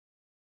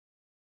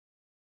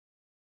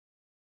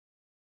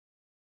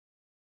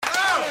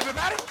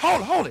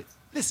everybody. Hold it.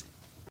 Listen.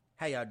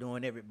 How y'all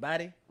doing,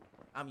 everybody?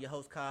 I'm your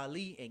host, Carl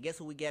Lee, and guess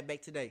who we got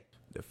back today?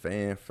 The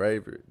fan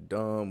favorite,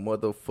 dumb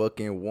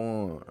motherfucking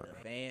Juan.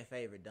 The fan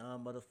favorite,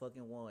 dumb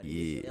motherfucking Juan.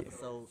 Yeah. This is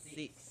episode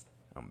 6.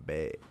 I'm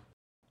back.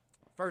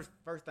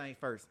 First thing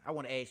first, I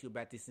want to ask you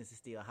about this since it's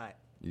still hot.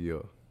 Yeah.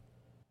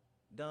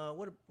 Don,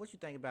 what you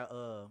think about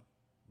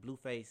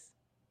Blueface,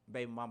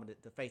 baby mama,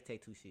 the face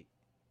tattoo shit?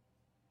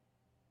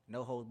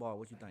 No holds barred.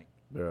 What you think?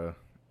 Bruh,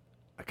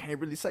 I can't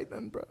really say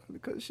nothing, bro,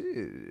 because shit,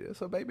 it's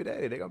her baby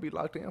daddy. They gonna be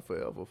locked in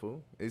forever,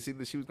 fool. It's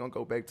either she was gonna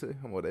go back to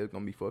him or they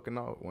gonna be fucking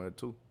out, one or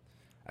two.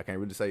 I can't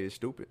really say it's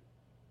stupid.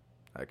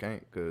 I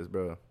can't, cause,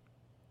 bro,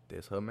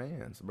 that's her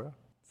man's, bro.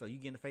 So you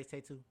getting a face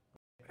tattoo?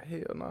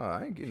 Hell nah,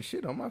 I ain't getting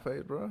shit on my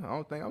face, bro. I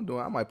don't think I'm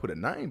doing. I might put a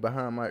name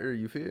behind my ear,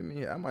 you feel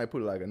me? I might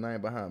put like a name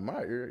behind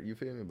my ear, you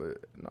feel me? But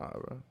nah,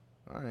 bro.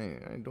 I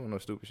ain't doing no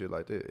stupid shit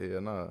like that.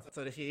 Hell nah.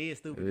 So that shit is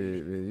stupid.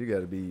 Yeah, you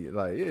gotta be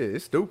like, yeah,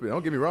 it's stupid.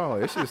 Don't get me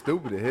wrong, that shit's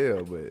stupid as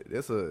hell. But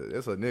that's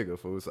a nigga,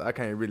 fool. So I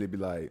can't really be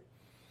like,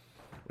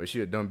 well, she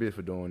a dumb bitch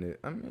for doing it.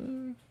 I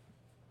mean,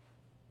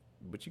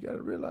 but you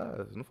gotta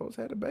realize, them folks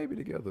had a baby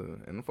together,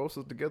 and them folks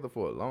was together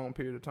for a long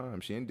period of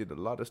time. She ain't did a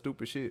lot of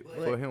stupid shit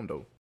for him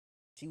though.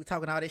 She was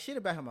talking all that shit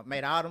about him. I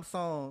made all them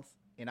songs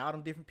and all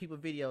them different people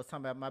videos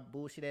talking about my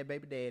bullshit ass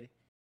baby daddy.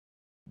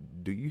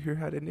 Do you hear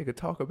how that nigga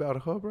talk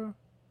about her, bro?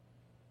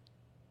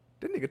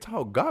 That nigga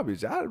talk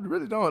garbage. I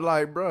really don't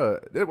like, bro.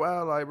 That's why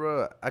I like,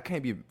 bro. I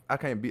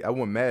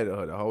wasn't mad at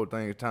her the whole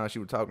thing. The time she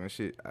was talking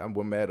shit, I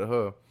wasn't mad at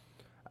her.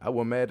 I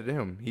wasn't mad at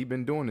him. He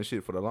been doing this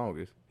shit for the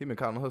longest. He been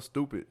calling her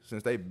stupid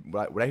since he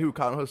was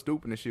calling her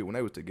stupid and shit when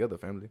they was together,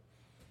 family.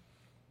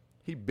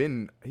 He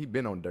been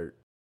on dirt.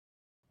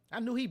 I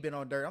knew he been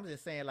on dirt. I'm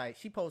just saying, like,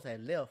 she supposed to have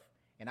left,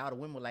 and all the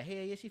women were like, hell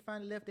yeah, she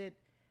finally left that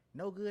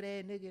no good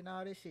ass nigga and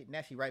all this shit.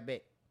 Now she right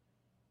back.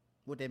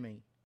 What that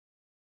mean?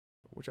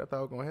 Which I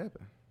thought was gonna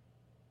happen.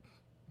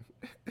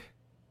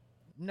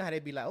 You know how they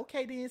be like,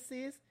 okay then,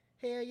 sis.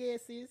 Hell yeah,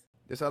 sis.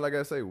 That's all I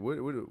gotta say. What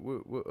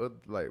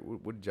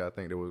did y'all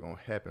think that was gonna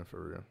happen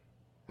for real?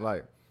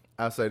 Like,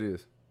 I say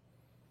this.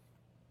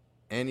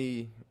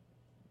 Any,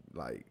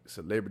 like,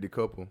 celebrity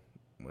couple,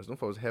 once them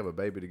folks have a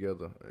baby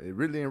together, it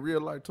really in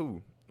real life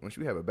too. Once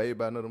you have a baby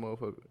by another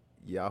motherfucker,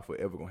 y'all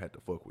forever gonna have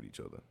to fuck with each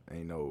other.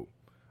 Ain't no,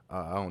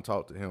 I don't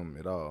talk to him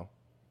at all.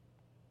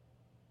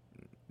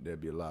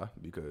 That'd be a lie,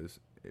 because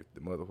if the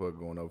motherfucker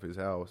going over his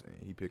house and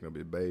he picking up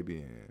his baby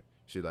and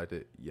shit like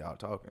that, y'all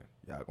talking.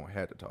 Y'all gonna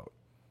have to talk.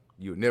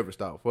 You'll never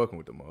stop fucking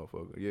with the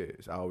motherfucker. Yeah,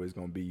 it's always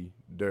gonna be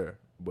there.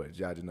 But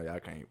y'all just know y'all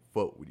can't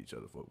fuck with each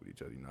other,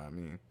 you know what I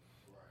mean?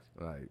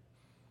 Right. Like,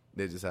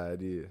 that's just how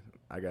it is.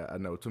 I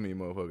know too many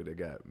motherfuckers that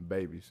got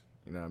babies.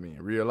 You know what I mean?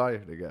 In real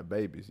life, they got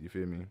babies, you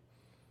feel me?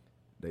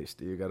 They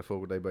still gotta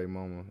fuck with their baby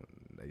mama.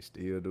 They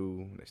still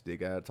do. They still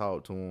gotta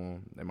talk to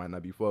them. They might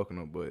not be fucking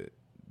them, but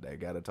they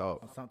gotta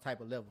talk. On some type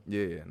of level.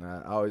 Yeah, and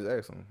I always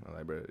ask them, I'm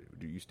like, bro,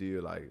 do you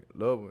still, like,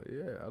 love her?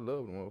 Yeah, I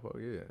love the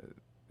motherfucker, yeah.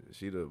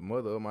 She the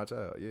mother of my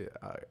child, yeah.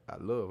 I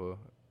love her.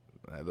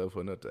 I love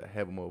her enough to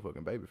have a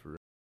motherfucking baby for real.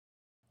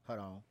 Hold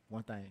on,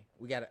 one thing.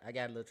 I got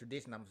a little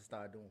tradition I'm gonna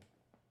start doing.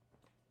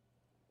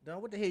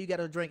 Don, what the hell you got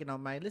her drinking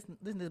on, man? Listen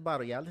to this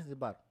bottle, y'all. Listen to this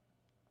bottle.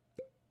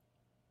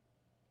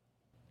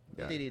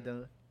 What did it,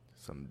 Don?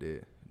 Some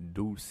dead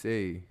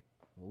dusse.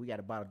 Well, we got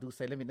a bottle of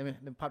dusse. Let me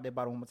pop that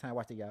bottle one more time.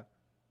 Watch it, y'all.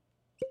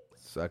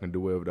 So I can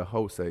do whatever the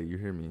host say, you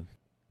hear me?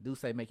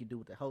 Dusse make you do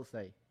what the host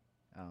say.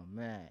 Oh,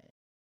 man.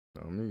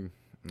 On me.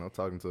 I'm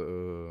talking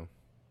to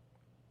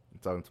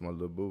my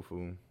little boo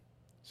fool.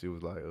 She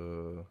was like,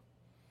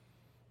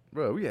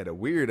 bro, we had a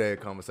weird ass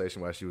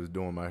conversation while she was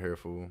doing my hair,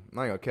 fool.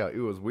 I ain't gonna count.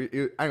 It was weird. I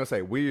ain't gonna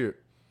say weird.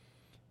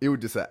 It was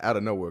just an out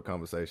of nowhere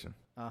conversation.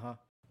 Uh-huh.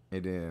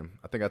 And then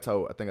I think I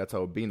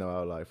told Bino, I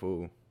was like,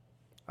 fool.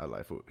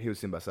 He was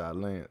sitting beside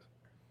Lance.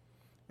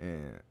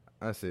 And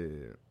I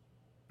said,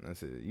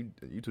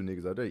 you two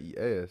niggas out there eat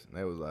ass. And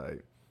they was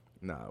like,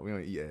 nah, we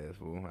don't eat ass,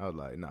 fool. I was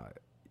like, nah,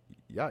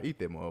 y'all eat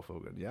that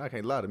motherfucker. Y'all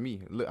can't lie to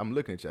me. Look, I'm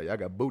looking at y'all. Y'all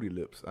got booty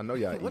lips. I know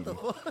y'all eating. What the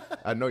fuck?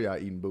 I know y'all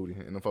eating booty.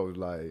 And the folks was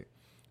like,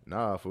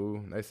 nah, fool.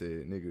 And they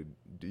said, nigga,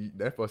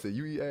 that folks said,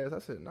 you eat ass? I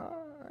said, nah,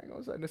 I ain't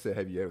gonna say. They said,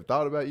 have you ever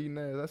thought about eating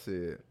ass? I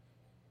said,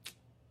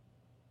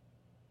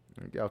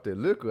 get off that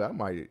liquor.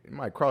 It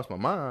might cross my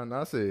mind.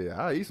 I said,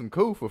 I eat some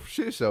cool for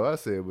shit show. I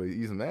said, but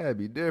eat some ass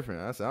be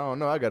different. I said, I don't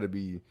know.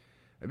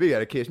 They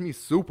gotta catch me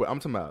super. I'm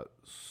talking about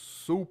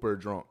super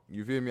drunk.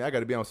 You feel me? I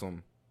gotta be on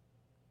some.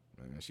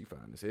 Man, she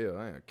fine as hell.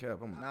 I ain't cap.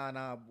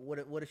 Nah.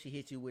 What if she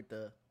hit you with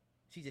the?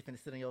 She just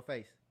finna sit on your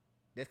face.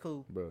 That's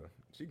cool, bro.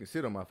 She can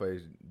sit on my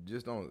face.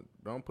 Just don't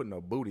put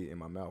no booty in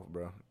my mouth,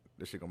 bro.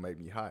 This shit gonna make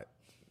me hot.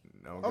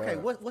 No, okay,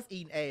 what's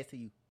eating ass to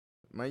you?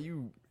 Man,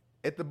 you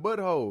at the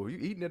butthole. You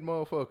eating that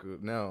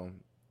motherfucker. Now,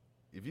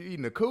 if you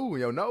eating the cool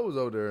in your nose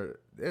over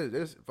there,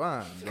 that's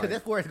fine. Like,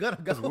 that's where it's gonna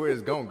go. That's where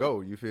it's gonna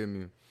go. You feel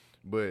me?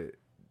 But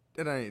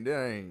that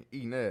ain't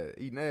eating ass.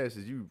 Eating ass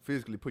is you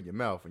physically put in your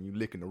mouth and you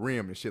licking the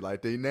rim and shit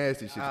like that.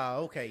 Nasty shit.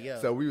 Oh, okay, yeah.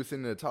 So we was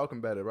sitting there talking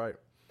about it, right?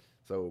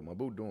 So my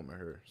boo doing my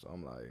hair. So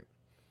I'm like,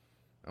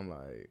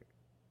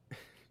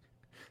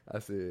 I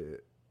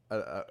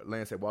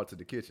Lance had walked to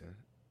the kitchen,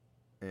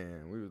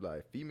 and we was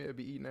like, female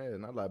be eating ass.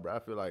 And I was like, bro, I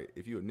feel like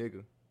if you a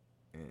nigga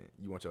and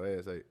you want your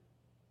ass ate,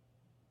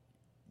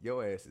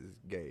 your ass is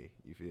gay.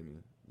 You feel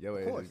me? Your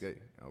ass is gay.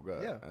 Oh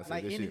God. Yeah. I said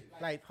Like this shit.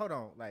 like hold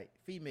on, like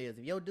females.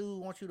 If your dude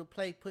wants you to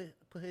play, put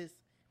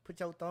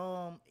your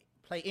thumb,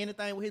 play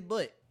anything with his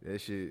butt.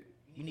 That shit.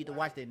 You need to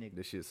watch that nigga.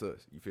 That shit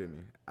sucks. You feel me?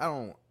 I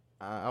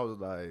was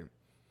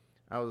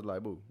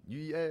like, boo, you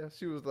eat ass?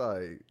 She was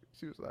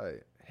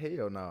like,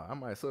 hell no, I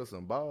might suck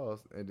some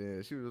balls. And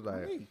then she was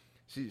like,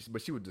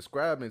 but she was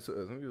describing it to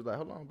us, and we was like,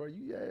 hold on, bro,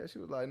 you eat ass? She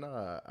was like,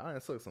 nah, I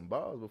ain't sucked some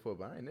balls before,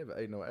 but I ain't never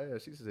ate no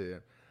ass. She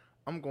said,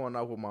 I'm going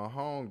out with my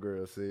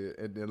homegirl said,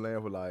 and then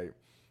Lance was like,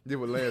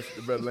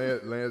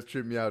 Lance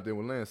tripped me out. Then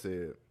what Lance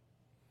said,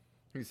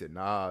 he said,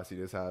 nah, see,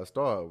 that's how it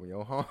started. When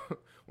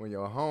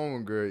your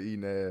homegirl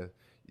eating ass,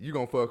 you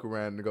gonna fuck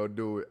around and go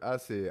do it. I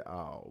said,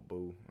 oh,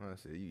 boo. I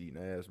said, you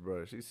eating ass,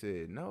 bro. She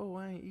said, no,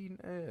 I ain't eating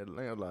ass.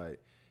 Lance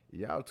like,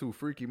 y'all two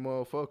freaky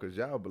motherfuckers.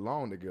 Y'all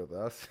belong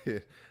together.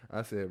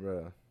 I said,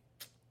 bro,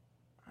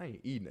 I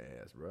ain't eating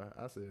ass, bro.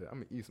 I said,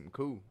 I'm gonna eat some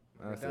cool.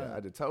 I said, I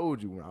just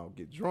told you when I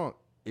get drunk,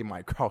 it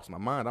might cross my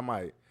mind. I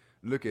might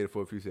look at it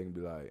for a few seconds and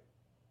be like,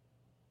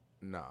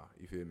 nah,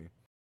 you feel me?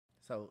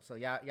 So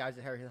y'all just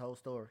heard his whole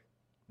story.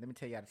 Let me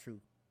tell y'all the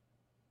truth.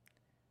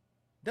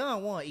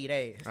 Don want to eat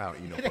ass. I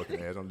don't eat no fucking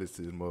ass. I'm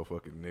listening to this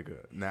motherfucking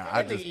nigga. Now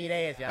I just eat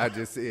ass, y'all. I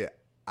just said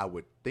I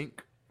would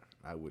think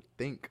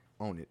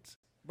on it.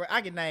 Bro,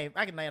 I can name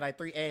like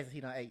 3 asses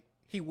he done ate.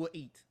 He would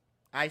eat.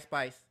 Ice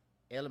Spice,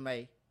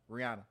 LMA,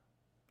 Rihanna.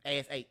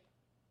 Ass 8.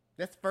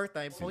 That's the first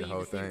thing before you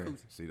even see the coochie.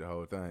 See the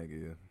whole thing,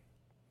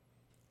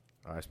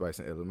 yeah. Ice Spice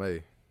and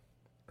LMA.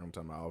 I'm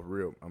talking about off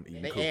rip. I'm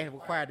eating cool. Ass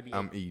required to be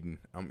I'm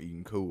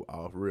eating cool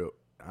off rip.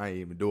 I ain't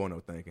even doing no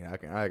thinking. I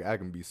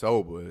can be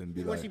sober and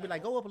be what like. She be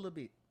like, go up a little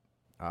bit.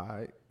 All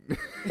right.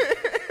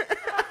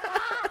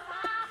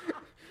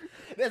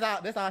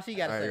 That's all she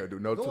got to say. I ain't gonna do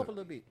no go up a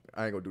little bit.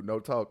 I ain't gonna do no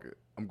talking.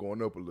 I'm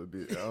going up a little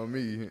bit on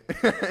me.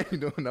 I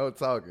ain't doing no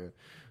talking.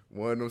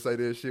 One of them say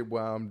that shit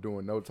while I'm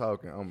doing no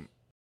talking.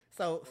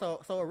 So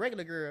a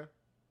regular girl,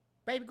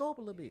 baby, go up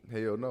a little bit.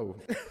 Hell no.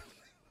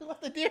 What's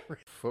the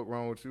difference? Fuck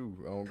wrong with you?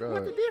 Oh God.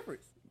 What's the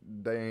difference?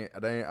 They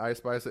ain't Ice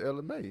Spice or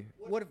LMA.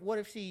 What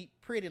if she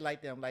pretty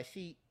like them? Like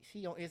she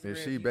on Instagram.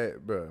 If she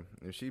bad, bro.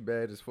 If she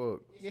bad as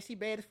fuck. Yeah, she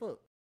bad as fuck.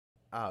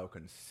 I'll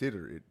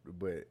consider it,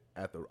 but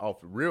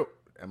off the rip,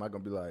 am I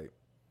gonna be like?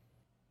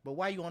 But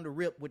why you on the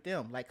rip with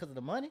them? Like, cause of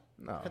the money?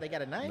 No, cause they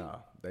got a name? No,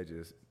 they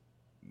just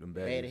them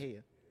bad as hell.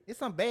 It's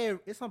some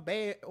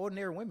bad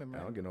ordinary women,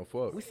 man. I don't get no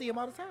fuck. We see them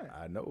all the time.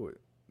 I know it.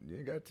 You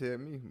ain't gotta tell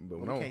me, but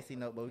we can't see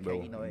no, but we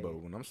can't eat no ass. But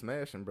when I'm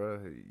smashing, bro,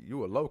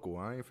 you a local.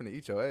 I ain't finna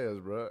eat your ass,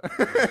 bro.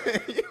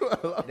 You a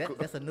local.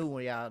 That's a new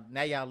one, y'all.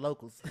 Now y'all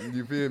locals.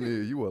 You feel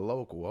me? You a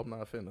local. I'm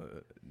not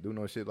finna do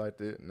no shit like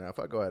that. Now, if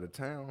I go out of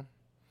town,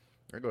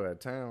 and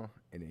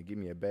then give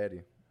me a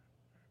baddie,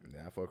 and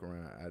then I fuck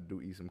around. I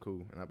do eat some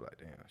cool, and I be like,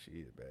 damn, she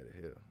is bad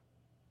as hell.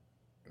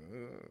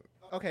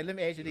 Okay, let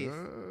me ask you this.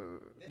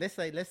 Let's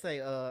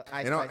say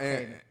Ice Spice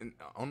came. And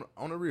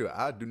on the real,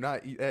 I do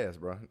not eat ass,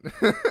 bro.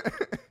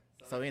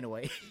 So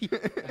anyway,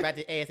 about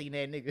this ass eating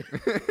ass nigga.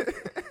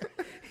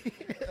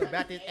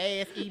 About this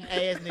ass eating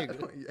ass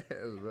nigga.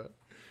 Yes, bro.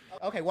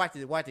 Okay, watch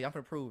this. I'm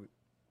finna prove it.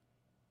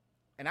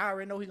 And I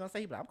already know what he gonna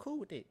say. But I'm cool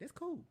with that. That's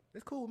cool.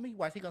 That's cool with me.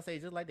 Watch, he gonna say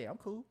it just like that. I'm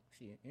cool.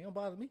 Shit, it don't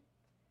bother me.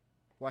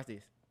 Watch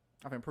this.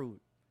 I'm finna prove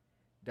it.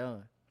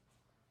 Done.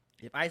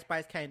 If Ice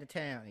Spice came to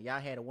town and y'all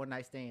had a one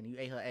night stand and you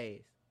ate her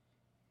ass,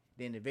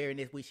 then the very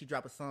next week she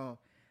drop a song.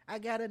 I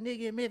got a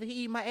nigga in Memphis.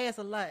 He eat my ass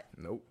a lot.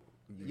 Nope.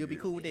 You'll be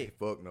cool with that.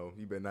 Fuck no.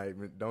 You better not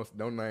even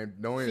don't name.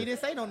 Don't. She didn't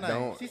say no name.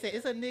 Don't. She said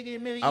it's a nigga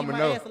in Memphis. He eat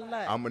my ass a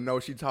lot. I'ma know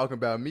she talking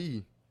about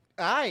me.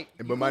 All right.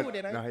 But cool my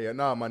with that,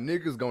 my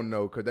niggas gonna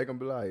know because they gonna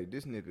be like,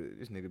 this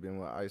nigga been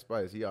with Ice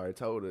Spice. He already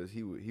told us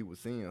he was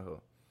seeing her.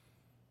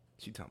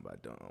 She talking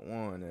about Don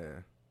Juan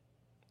there.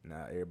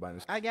 Now everybody.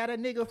 I got a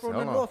nigga from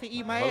the north. He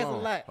eat my ass a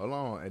lot. Hold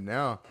on, and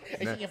now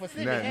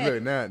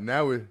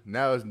look,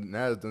 now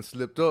it's done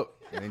slipped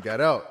up and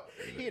got out.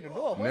 He in the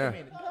north. Wait a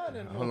minute.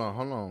 Hold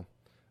on.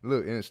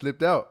 Look, and it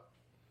slipped out.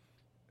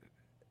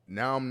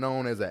 Now I'm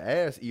known as an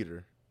ass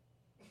eater.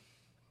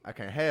 I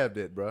can't have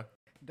that, bro.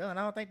 Done.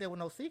 I don't think that was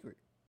no secret.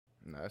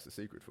 Nah, that's a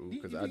secret, fool.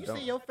 You don't.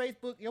 See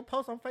your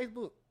post on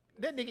Facebook?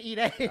 That nigga eat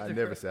ass. I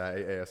never said I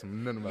ate ass.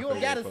 None of my. You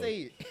don't gotta say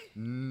it.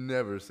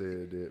 Never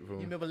said that, fool.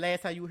 You remember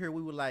last time you were here?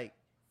 We were like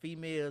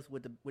females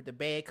with the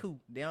bad coup.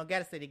 They don't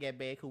gotta say they got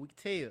bad coup. We can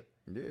tell.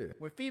 Yeah.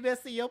 When females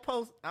see your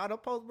post, all the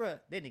posts, bro,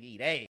 that nigga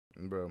eat ass.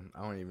 Bro,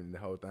 I don't even. The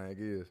whole thing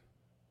is,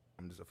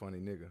 I'm just a funny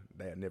nigga.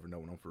 They'll never know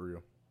when I'm for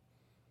real.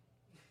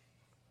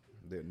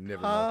 They'll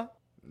never know.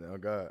 No,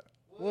 God.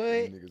 What?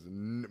 Niggas,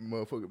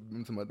 motherfucker,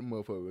 I'm talking about the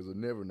motherfuckers will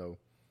never know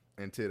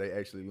until they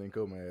actually link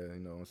up, man.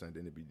 You know what I'm saying?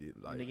 Then it be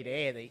like. Nigga,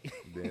 the ass ate.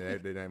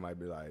 then they might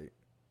be like,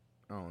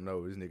 I don't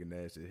know, this nigga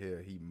nasty as hell.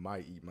 He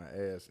might eat my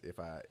ass if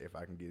I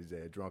can get his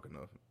ass drunk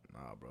enough.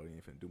 Nah, bro, he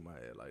ain't finna do my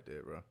ass like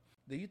that, bro.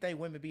 Do you think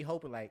women be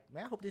hoping like,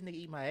 man, I hope this nigga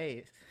eat my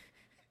ass?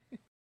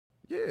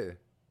 Yeah.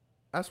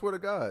 I swear to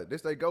God,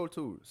 this they go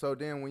to. So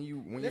then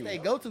when They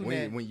go to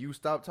when you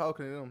stop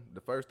talking to them,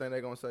 the first thing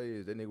they gonna say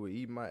is that nigga was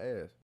eating my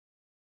ass.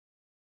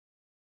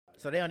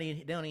 So they don't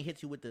even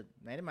hit you with the.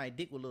 Now they might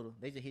dick with little.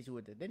 They just hit you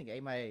with the. That nigga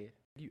ate my ass.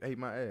 You ate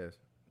my ass.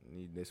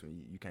 This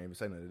one you can't even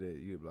say nothing to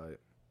that. You be like,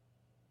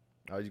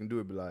 all you can do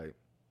is be like,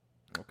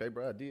 okay,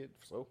 bro, I did.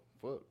 So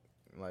fuck.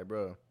 Like,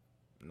 bro,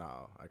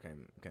 no, I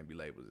can't be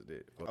labeled as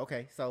that. Fuck.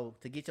 Okay, so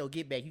to get your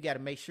get back, you got to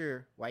make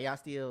sure while y'all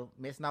still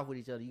messing off with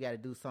each other, you got to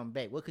do something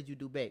back. What could you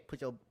do back? Put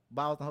your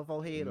balls on her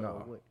forehead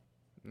or what?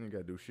 You ain't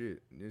gotta do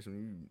shit. This when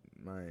you,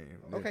 man.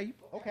 Okay,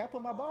 I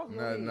put my balls on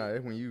your head. Nah.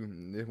 That's when you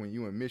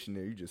in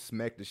missionary. You just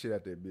smack the shit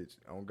out that bitch.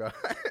 On God,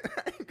 I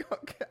ain't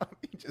gonna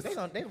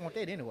count. They want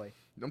that anyway.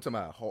 I'm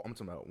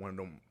talking about one of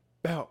them.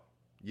 Bout.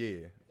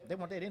 Yeah. They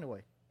want that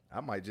anyway. I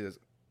might just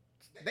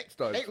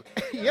start.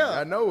 Yeah.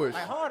 I know it.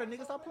 Like harder,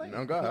 niggas stop playing.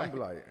 On God, I'm be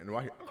like, and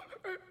right,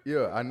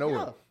 yeah, I know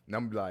it. And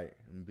I'm be like,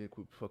 bitch,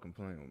 quit fucking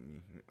playing with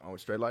me. Oh,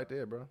 straight like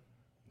that, bro.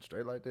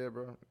 Straight like that,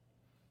 bro.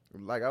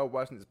 Like I was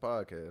watching this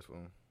podcast, bro.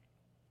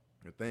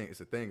 It's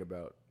a thing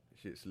about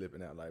shit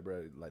slipping out, like,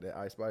 bro, like that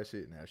Ice Spice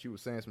shit. Now, if she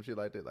was saying some shit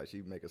like that, like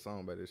she make a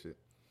song about this shit.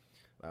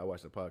 Like, I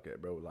watched the podcast,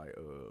 bro. Like,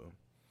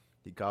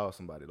 he called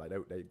somebody, like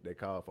they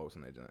call folks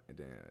and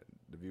then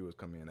the viewers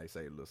come in, they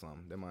say a little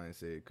something. That man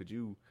said, could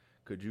you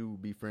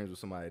be friends with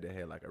somebody that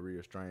had like a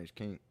real strange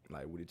kink?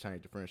 Like, would it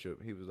change the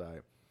friendship? He was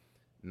like,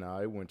 nah,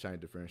 it wouldn't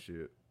change the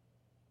friendship.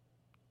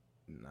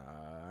 Nah,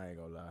 I ain't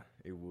gonna lie,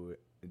 it would.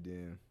 And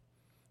then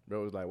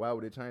bro was like, why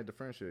would it change the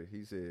friendship?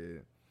 He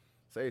said,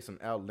 say some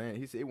outlandish.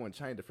 He said it wouldn't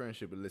change the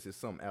friendship unless it's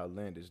something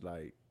outlandish,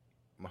 like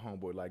my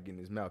homeboy like getting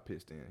his mouth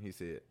pissed in. He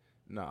said,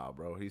 nah,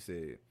 bro. He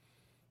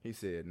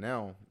said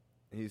now,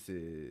 he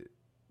said,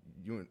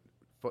 you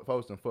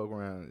folks done fuck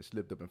around and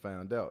slipped up and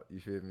found out.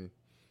 You feel me?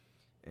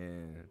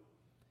 And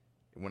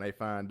when they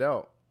find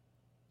out,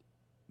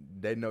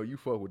 they know you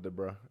fuck with the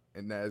bro.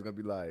 And now it's gonna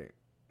be like,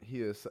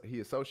 he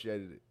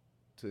associated it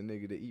to a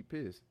nigga that eat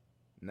piss.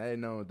 Now they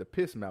know the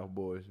piss mouth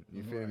boys.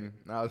 You feel me?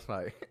 And I was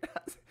like,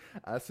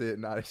 I said,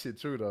 nah, that shit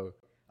true though.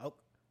 Oh,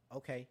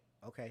 okay.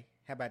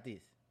 How about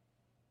this?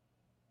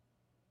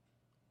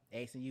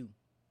 Asking you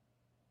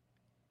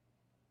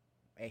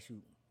a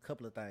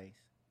couple of things.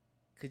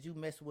 Could you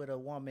mess with a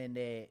woman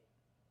that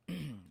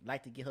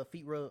like to get her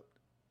feet rubbed?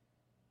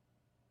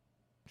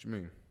 What you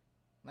mean?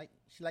 Like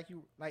she like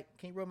you like?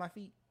 Can you rub my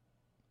feet?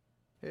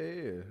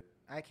 Yeah.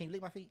 I can't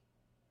lick my feet.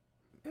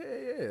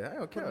 Yeah, I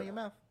don't care. Put it in your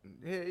mouth.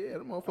 Yeah,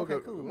 the motherfucker, Okay,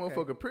 cool,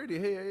 motherfucker pretty.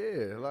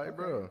 Yeah, like,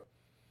 bro.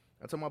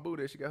 I told my boo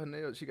that she got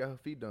her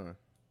feet done,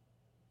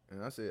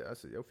 and I said,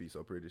 your feet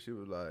so pretty. She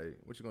was like,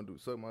 what you gonna do?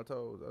 Suck my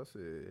toes? I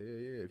said,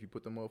 yeah. If you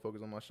put them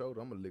motherfuckers on my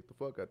shoulder, I'm gonna lick the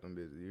fuck out them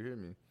bitches. You hear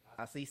me?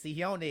 I see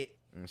he on it.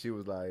 And she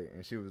was like,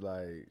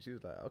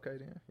 okay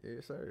then,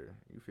 yes sir.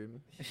 You feel me?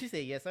 She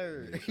said, yes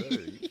sir. Yes sir.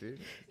 You feel me?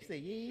 She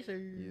said, yes sir.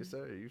 Yes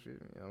sir. You feel me?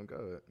 I'm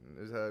good.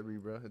 That's how it be,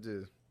 bro. It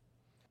just.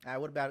 All right,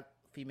 what about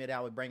female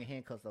that would bring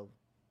handcuffs over?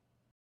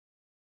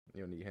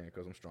 You don't need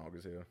handcuffs. I'm strong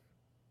as hell.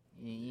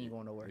 You ain't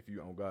going nowhere. If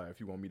you on God, if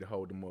you want me to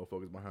hold the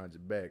motherfuckers behind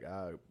your back,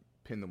 I'll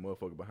pin the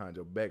motherfucker behind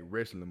your back,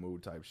 wrestling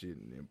move type shit,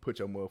 and put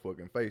your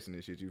motherfucking face in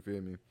this shit. You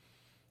feel me?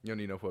 You don't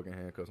need no fucking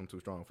handcuffs. I'm too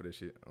strong for this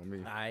shit on me.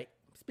 All right.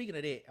 Speaking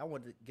of that, I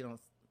wanted to get on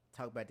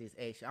talk about this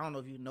action. I don't know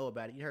if you know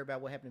about it. You heard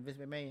about what happened to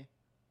Vince McMahon?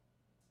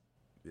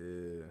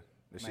 Yeah,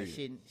 like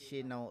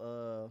shitting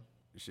on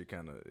This shit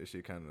kind of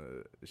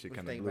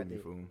blew me,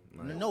 fool.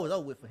 Like, no, it's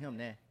over with for him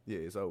now. Yeah,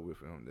 it's over with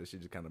for him. That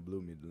shit just kind of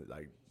blew me.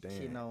 Like, damn.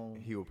 Shitting on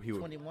he was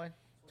 21,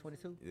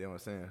 22. You know what I'm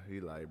saying? He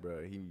like,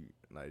 bro. He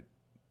like,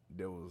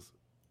 there was.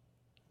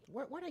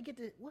 Where they get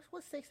the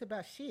what's sex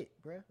about shit,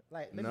 bro?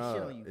 Like, let me nah,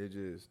 shit on you. It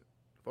just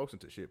folks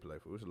into shit play.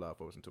 There's a lot of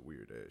folks into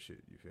weird ass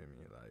shit. You feel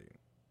me? Like,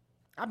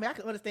 I mean, I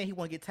can understand he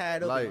want to get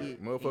tired up like,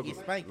 and get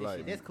spanked and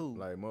shit. That's cool.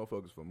 Like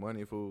motherfuckers for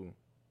money, fool.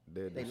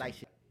 They like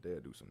shit. They'll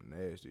do some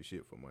nasty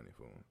shit for money,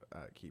 fool.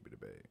 I keep it a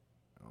bag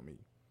on me.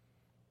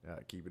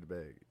 I keep it a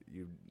bag.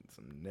 You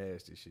some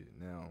nasty shit.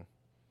 Now,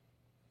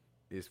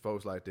 it's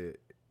folks like that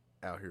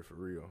out here for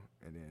real,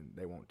 and then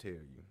they won't tell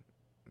you,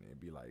 and it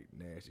be like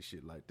nasty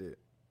shit like that,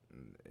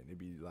 and it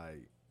be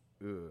like,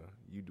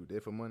 you do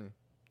that for money?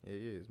 Yeah,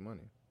 it's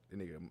money.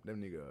 Them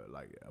nigga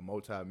like a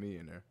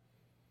multi-millionaire.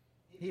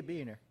 He a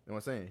billionaire. You know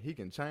what I'm saying? He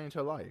can change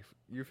her life.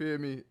 You feel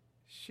me?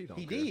 She don't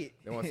care. He did. You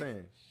know what I'm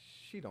saying?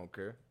 She don't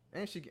care.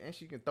 And she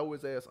can throw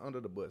his ass under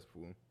the bus,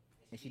 fool.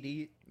 And she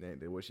did.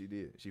 That's what she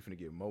did. She finna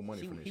get more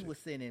money from this shit. He was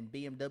sending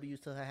BMWs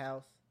to her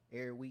house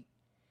every week.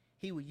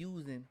 He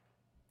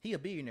a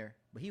billionaire,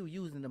 but he was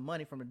using the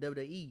money from the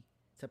WWE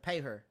to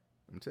pay her.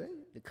 I'm telling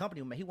you. The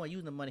company, he wasn't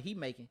using the money he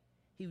making.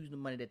 He was using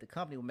the money that the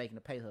company was making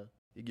to pay her.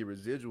 He get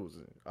residuals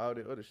and all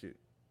that other shit.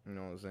 You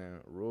know what I'm saying?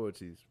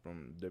 Royalties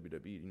from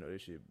WWE. You know,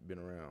 that shit been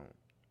around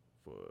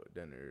for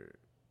down there,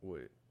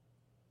 what?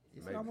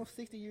 It's almost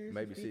 60 years.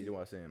 Maybe 60, what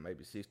I'm saying,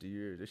 maybe 60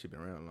 years. This shit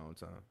been around a long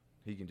time.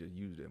 He can just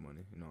use that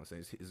money. You know what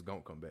I'm saying? It's gonna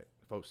come back.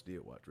 Folks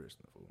still watch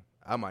wrestling, fool.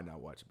 I might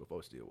not watch it, but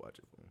folks still watch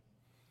it, fool.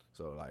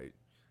 So, like,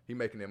 he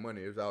making that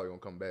money. It's all gonna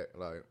come back.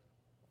 Like,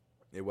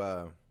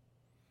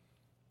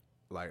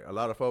 like a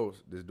lot of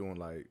folks that's doing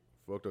like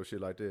fucked up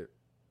shit like that,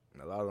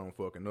 and a lot of them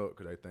fucking up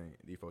because they think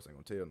these folks ain't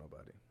gonna tell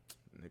nobody.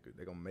 Nigga,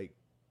 they gonna make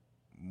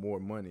more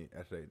money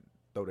after they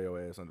throw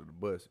their ass under the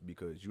bus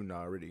because you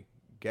not already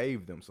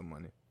gave them some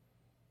money.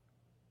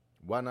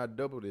 Why not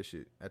double this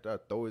shit after I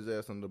throw his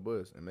ass under the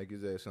bus and make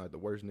his ass sound like the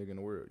worst nigga in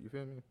the world? You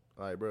feel me?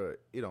 Like, bro,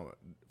 it don't,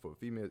 for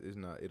females, it's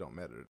not, it don't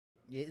matter.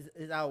 Yeah,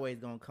 it's always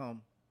gonna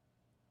come.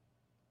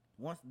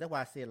 That's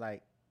why I said,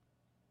 like,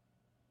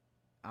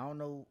 I don't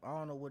know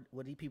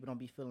what these people don't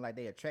be feeling like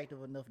they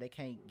attractive enough. They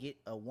can't get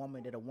a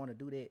woman that'll want to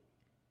do that.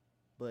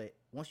 But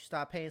once you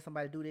start paying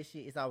somebody to do this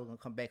shit, it's always gonna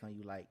come back on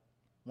you. Like,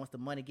 once the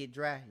money get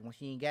dry, once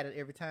you ain't got it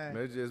every time,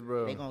 That's just,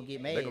 bro, they gonna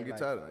get mad. They gonna get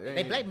tired of it.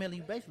 They blackmail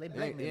you, basically. They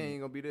blackmail you. It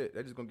ain't gonna be that.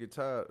 They just gonna get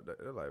tired.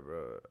 They're like,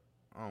 bro,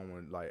 I don't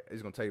want, like,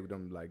 it's gonna take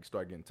them, like,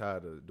 start getting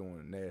tired of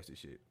doing nasty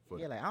shit.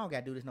 Yeah, like, I don't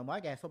gotta do this no more. I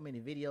got so many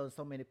videos,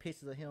 so many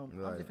pictures of him.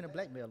 Like, I'm just finna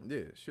blackmail him.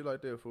 Yeah, shit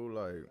like that, fool.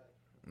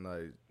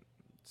 Like,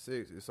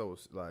 sex is so,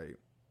 like,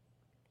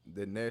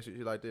 that nasty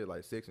shit like that,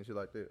 like, sex and shit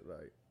like that,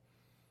 like,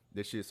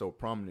 that shit's so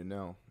prominent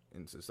now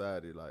in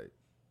society, like,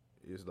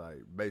 it's like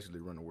basically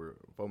run the world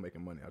for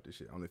making money out this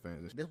shit.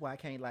 OnlyFans. That's why I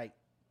can't, like,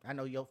 I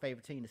know your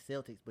favorite team, the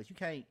Celtics, but you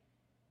can't.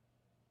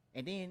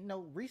 And then, you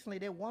know, recently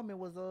that woman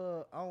was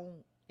on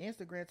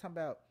Instagram talking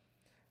about,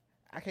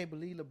 I can't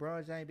believe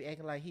LeBron James be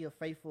acting like he a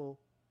faithful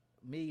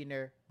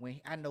millionaire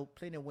when I know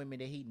plenty of women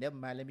that he never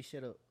mind. Let me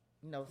shut up.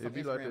 You know, some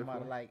Instagram like that,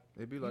 model, like,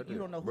 it be like you that.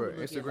 don't know who Bro, to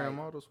look Instagram at, like,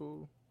 models,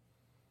 fool.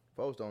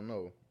 Folks don't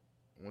know.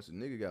 Once a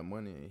nigga got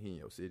money and he in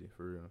your city,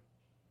 for real,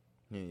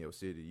 he in your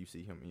city, you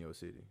see him in your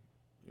city.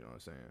 You know what I'm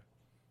saying?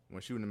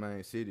 Once you in the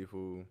main city,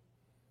 fool,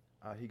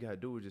 all he gotta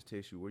do is just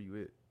text you where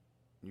you at.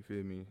 You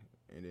feel me?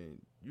 And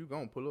then you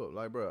gon' pull up.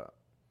 Like, bro,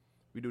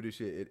 we do this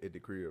shit at the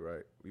crib,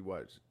 right? We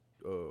watch,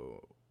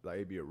 like,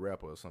 it be a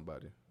rapper or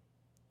somebody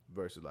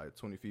versus like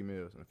 20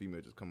 females, and the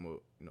female just come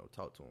up, you know,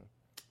 talk to them.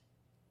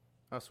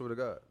 I swear to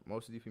God,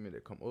 most of these females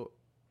that come up,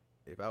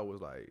 if I was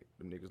like,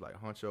 them niggas like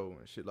Huncho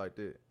and shit like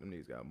that, them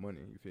niggas got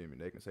money, you feel me?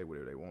 They can say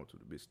whatever they want to,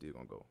 the bitch still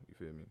gonna go, you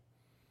feel me?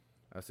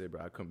 I said,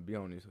 bro, I couldn't be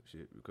on this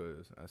shit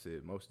because I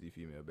said most of these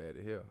females bad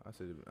as hell.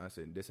 I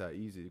said, this how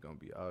easy it's gonna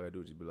be. All I gotta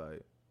do is just be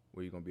like,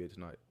 where you gonna be at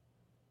tonight?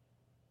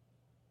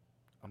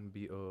 I'm gonna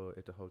be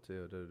at the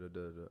hotel.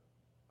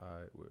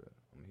 Alright, well,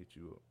 I'm gonna hit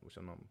you up. What's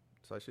your number?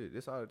 It's like shit.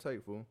 That's all it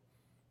take, fool.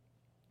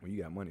 When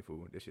you got money,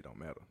 fool, that shit don't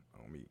matter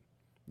on me.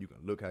 You can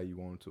look how you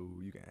want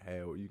to. You can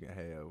have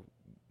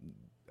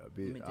a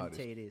bit. Let me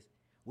tell you this: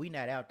 we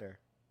not out there,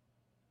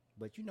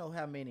 but you know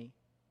how many.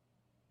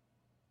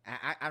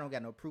 I don't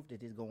got no proof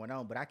that this going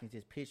on, but I can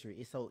just picture it.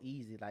 It's so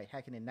easy. Like, how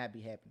can it not be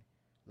happening?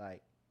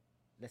 Like,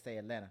 let's say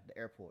Atlanta, the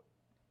airport,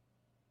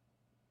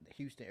 the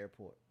Houston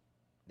airport,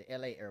 the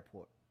LA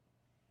airport.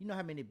 You know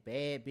how many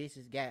bad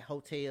bitches got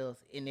hotels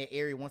in that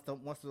area once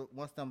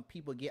them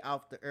people get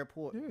off the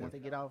airport, Yeah. once they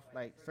get off,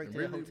 like, straight to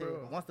Really, the hotel.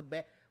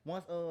 bro?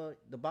 Once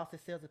the Boston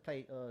Celtics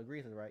play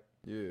Grizzlies, right?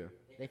 Yeah,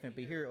 They finna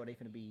be here or they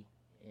finna be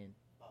in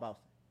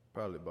Boston.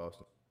 probably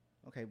Boston.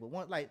 Okay, but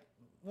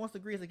once the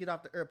Grizzlies get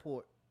off the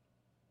airport,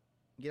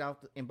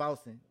 in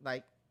Boston,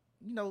 like,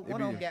 you know,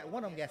 one of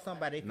them got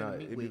somebody they Nah, finna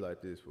meet it with. be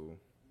like this, fool.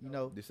 You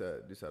know, This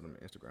how them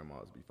Instagram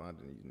models be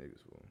finding these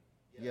niggas, fool.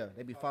 yeah,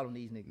 they be following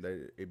these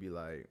niggas. It be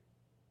like,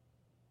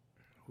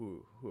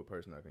 who a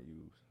person I can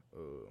use?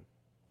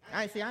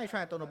 I ain't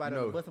trying to throw nobody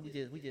No. on the bus. We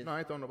just. No, I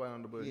ain't throwing nobody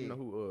on the bus. Yeah.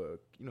 You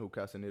know who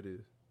Cassinet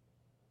is?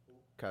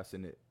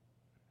 Cassinet.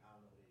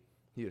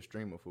 He a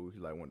streamer, fool. He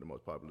like one of the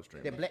most popular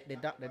streamers.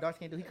 The dark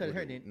skin dude, he couldn't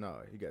hurt it.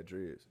 Nah, he got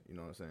dreads. You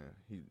know what I'm saying?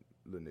 He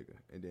little nigga.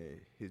 And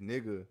then his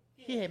nigga.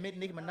 He had met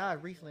Nicki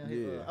Minaj recently. On his,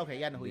 Yeah. okay,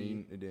 y'all know who he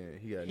is. And then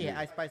he got He had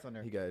Ice Spice on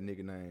there. He got a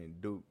nigga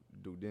named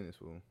Duke Dennis,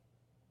 fool.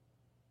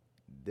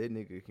 That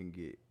nigga can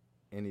get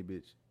any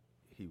bitch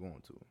he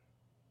want to.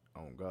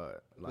 On God,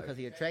 like, because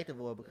he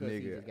attractive or because he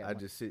nigga, just got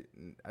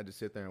money? I just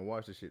sit there and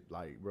watch the shit.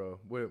 Like,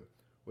 bro, what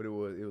it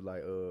was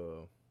like,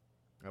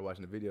 I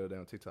watching the video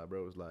down on TikTok,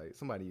 bro. It was like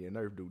somebody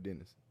nerf Duke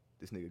Dennis.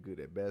 This nigga good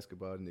at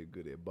basketball. This nigga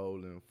good at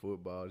bowling,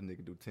 football. This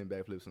nigga do 10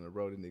 backflips on the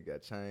road. This nigga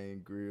got chain,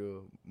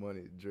 grill,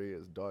 money,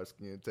 dreads, dark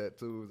skin,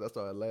 tattoos. I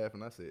started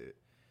laughing. I said,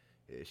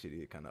 yeah, shit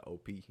is kind of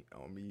OP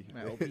on me.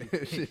 Man, OP.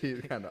 Shit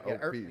is kind of OP,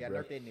 bro.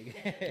 Nerf that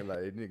nigga. Like,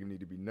 that nigga need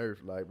to be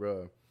nerfed. Like,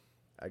 bro,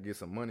 I get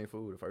some money,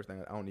 food. The first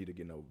thing, I don't need to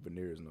get no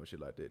veneers and no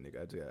shit like that,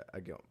 nigga.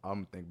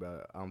 I'm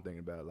thinking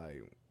about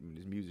like when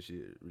this music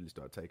shit really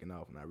start taking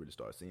off and I really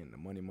start seeing the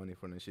money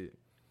from this shit,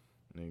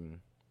 nigga.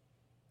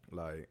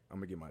 Like, I'm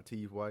gonna get my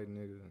teeth white,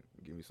 nigga.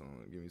 Give me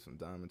some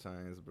diamond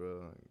chains,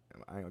 bro.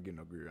 I ain't gonna get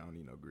no grill. I don't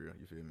need no grill.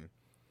 You feel me,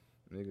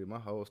 nigga? My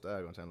whole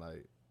style gonna change.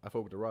 Like, I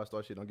fuck with the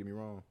rockstar shit. Don't get me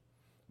wrong,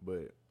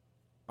 but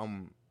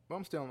I'm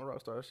still on the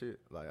rockstar shit.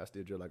 Like, I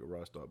still drill like a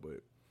rockstar,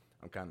 but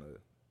I'm kind of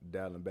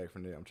dialing back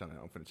from there. I'm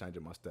finna change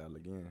up my style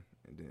again,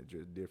 and then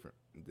just different.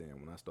 And then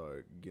when I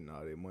start getting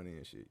all that money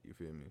and shit, you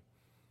feel me?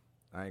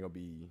 I ain't gonna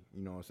be,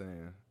 you know what I'm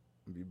saying?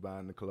 Be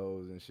buying the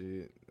clothes and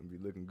shit and be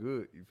looking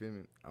good. You feel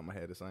me? I'm gonna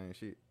have the same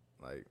shit,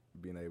 like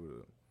being able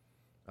to,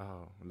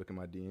 look at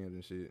my DMs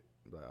and shit.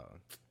 Like,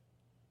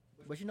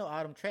 But you know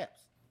all them traps.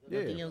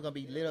 Your DMs gonna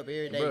be lit up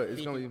every day. Bro,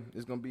 50.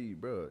 it's gonna be,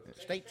 bro.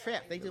 Straight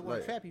trap. They just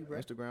want to trap you, bro.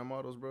 Instagram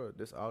models, bro.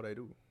 That's all they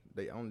do.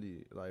 They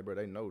only like, bro.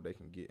 They know they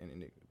can get any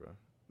nigga, bro.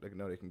 They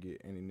know they can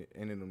get any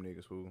of them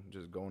niggas who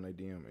just go on their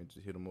DM and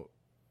just hit them up.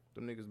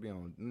 Them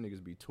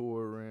niggas be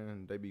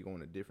touring. They be going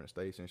to different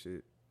states and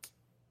shit.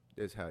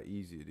 That's how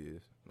easy it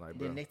is. Like,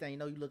 bro. Then next thing you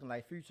know, you looking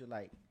like Future.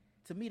 Like,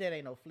 to me, that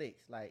ain't no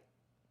flex. Like,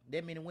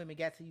 that many women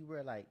got to you,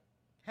 bro. Like,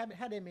 how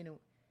that many?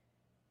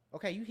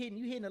 Okay, you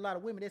hitting a lot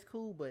of women. That's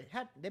cool, but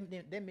how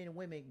that many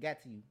women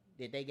got to you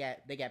that they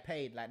got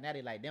paid? Like now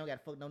they don't got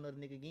to fuck no other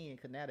nigga again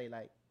because now they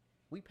like,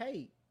 we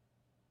paid.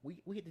 We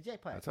hit the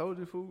jackpot. I told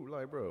you, fool.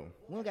 Like, bro.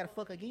 We don't got to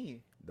fuck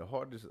again. The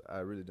hardest I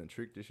really done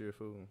tricked this year,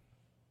 fool.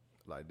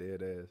 Like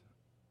dead ass.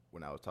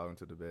 When I was talking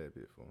to the bad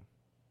bitch, fool.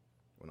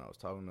 When I was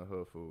talking to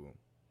her, fool,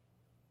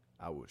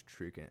 I was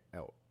tricking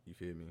out. You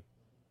feel me?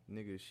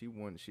 Nigga, she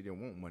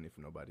didn't want money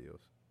from nobody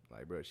else.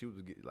 Like, bro,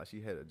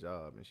 she had a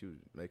job and she was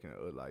making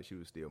like she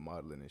was still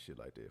modeling and shit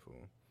like that,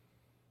 fool.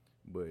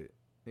 But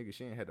nigga,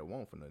 she ain't had to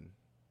want for nothing.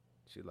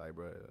 She like,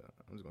 bro,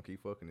 I'm just gonna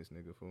keep fucking this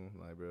nigga, fool.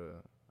 Like, bro,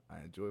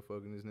 I enjoy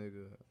fucking this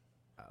nigga.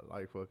 I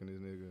like fucking this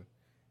nigga.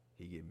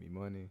 He give me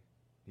money.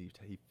 He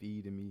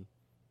feeding me.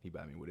 He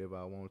buy me whatever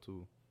I want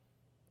to.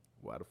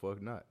 Why the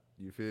fuck not?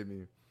 You feel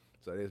me?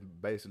 So that's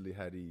basically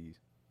how these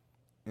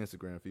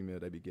Instagram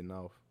females, they be getting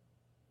off.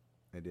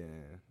 And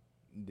then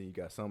you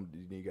got some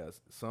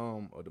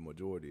or the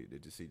majority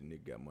that just see the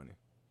nigga got money.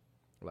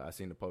 Like I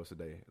seen the post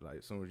today. Like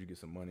as soon as you get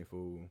some money,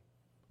 fool,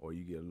 or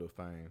you get a little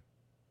fame,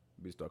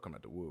 bitch start coming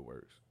out the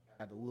woodworks.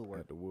 At the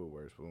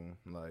woodworks, fool.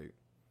 Like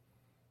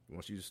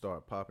once you just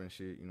start popping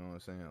shit, you know what I'm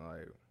saying?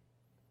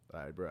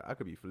 Like bro, I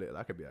could be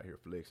out here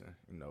flexing,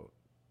 you know,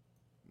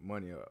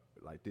 money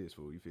like this,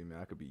 fool. You feel me?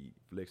 I could be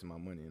flexing my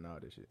money and all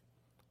this shit.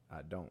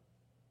 I don't.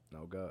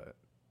 No God,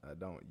 I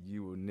don't.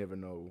 You will never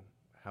know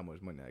how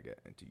much money I got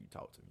until you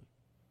talk to me.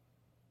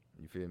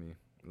 You feel me?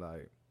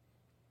 Like,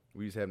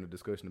 we was having a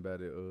discussion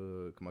about it.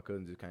 Cause my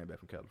cousin just came back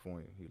from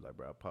California. He was like,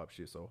 bro, I pop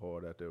shit so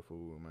hard out there,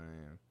 fool,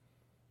 man.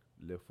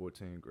 Left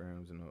 14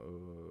 grams in the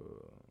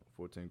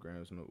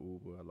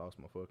Uber. I lost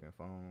my fucking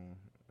phone.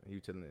 He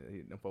was telling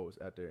me them folks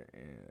out there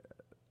in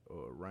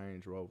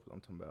Range Rovers.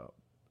 I'm talking about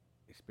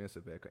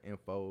expensive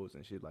infos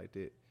and shit like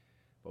that.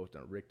 Folks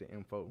done wrecked the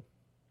info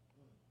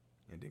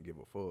and didn't give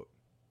a fuck.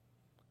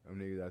 Them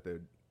niggas out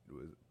there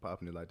was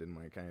popping it like that. The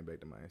man came back.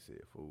 The man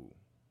said, fool.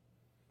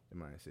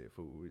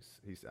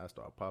 He said, I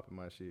started popping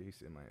my shit. He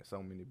said, man,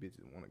 so many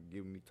bitches want to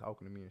give me,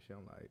 talking to me and shit.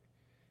 I'm like,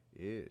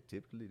 yeah,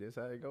 typically that's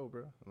how it go,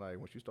 bro. Like,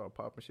 once you start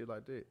popping shit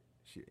like that,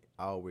 shit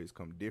always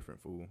come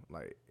different, fool.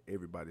 Like,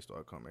 everybody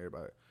start coming.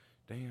 Everybody,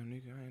 damn,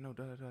 nigga, I ain't know,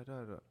 da.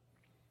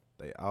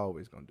 They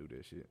always gonna do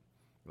that shit.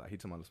 Like, he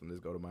told me, let's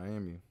go to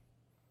Miami.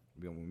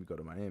 When we go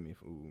to Miami,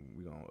 fool,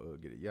 we gonna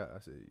get a yacht. I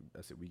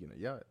said, we getting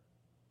a yacht.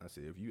 I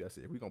said,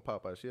 if we gonna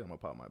pop our shit, I'm gonna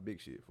pop my big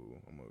shit,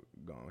 fool. I'm gonna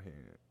go ahead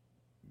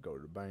and go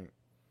to the bank,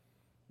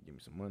 give me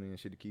some money and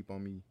shit to keep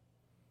on me.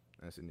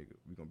 And I said, nigga,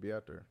 we gonna be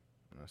out there.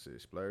 And I said,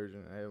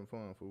 splurging, having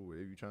fun, fool,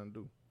 whatever you trying to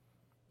do.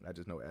 And I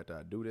just know after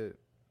I do that,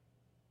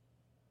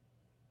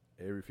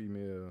 every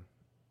female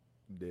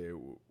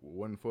that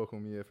wasn't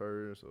fucking with me at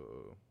first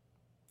or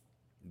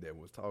that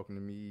was talking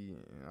to me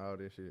and all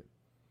that shit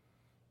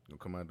gonna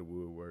come out the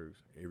woodworks.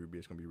 Every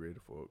bitch gonna be ready to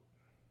fuck.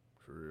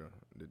 For real.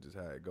 That's just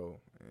how it go.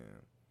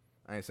 And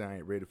I ain't saying I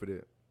ain't ready for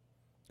that.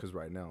 Cause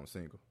right now I'm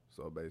single.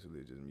 So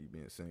basically it's just me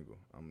being single.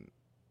 I'm,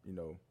 you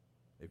know,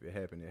 if it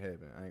happened, it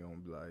happened. I ain't gonna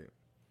be like,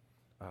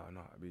 oh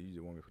no, you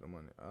just want me for the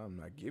money. I'm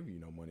not giving you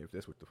no money if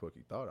that's what the fuck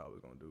you thought I was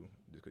gonna do.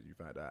 Just cause you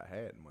found out I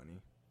had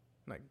money.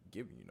 I'm not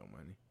giving you no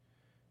money.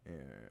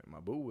 And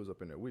my boo was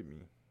up in there with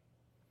me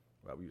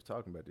while we was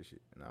talking about this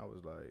shit. And I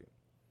was like,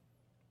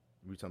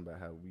 we talking about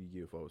how we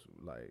give folks,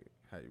 like,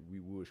 how we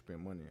would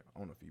spend money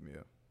on a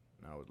female.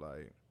 And I was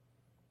like,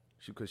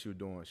 cause she was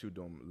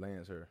doing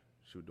Lance hair.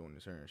 She was doing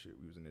this hair and shit.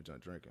 We was in there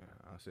drinking.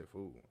 I said,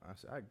 fool. I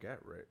said, I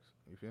got racks.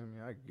 You feel me?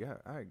 I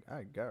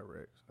got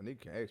racks. A nigga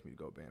can ask me to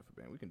go band for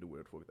band. We can do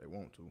whatever the fuck they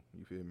want to.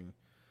 You feel me?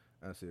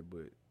 I said,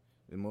 but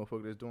the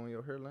motherfucker that's doing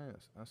your hair,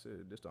 Lance, I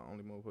said, this the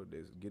only motherfucker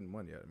that's getting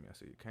money out of me. I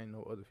said, can't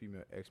no other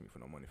female ask me for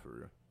no money for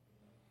real.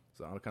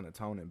 So I'm kind of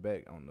toning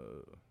back on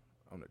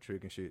the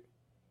trick and shit.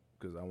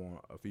 Cause I want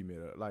a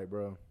female to, like,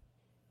 bro,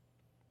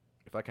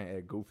 if I can't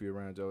act goofy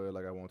around your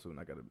like I want to, and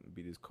I gotta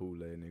be this cool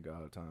ass nigga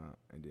all the time,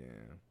 and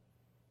then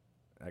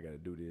I gotta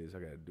do this, I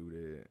gotta do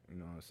that, you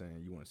know what I'm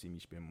saying? You wanna see me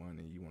spend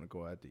money, you wanna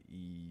go out to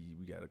eat,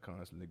 we gotta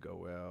constantly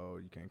go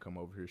out, you can't come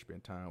over here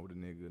spend time with a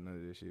nigga, none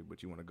of that shit,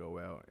 but you wanna go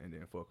out and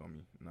then fuck on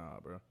me.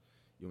 Nah, bro.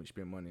 You wanna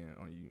spend money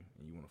on you,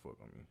 and you wanna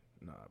fuck on me.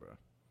 Nah, bro.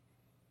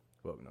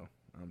 Fuck no.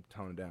 I'm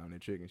toning down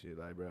that trick and shit,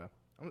 like, bro.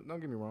 Don't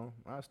get me wrong,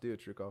 I still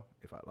trick off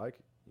if I like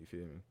it, you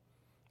feel me?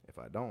 If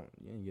I don't,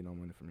 you ain't get no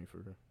money from me for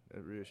real.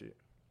 That's real shit.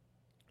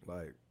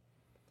 Like,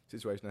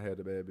 situation I had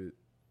the bad bit,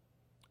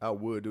 I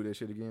would do that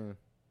shit again,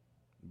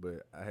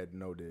 but I had to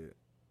know that,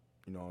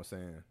 you know what I'm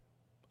saying,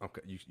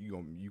 you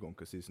gonna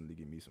consistently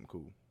give me some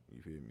cool,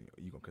 you feel me?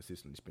 You gonna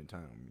consistently spend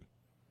time with me.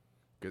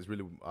 Because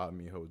really all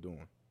me and her was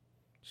doing.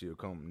 She'll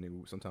come,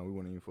 nigga. Sometimes we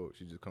wouldn't even fuck.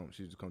 She just come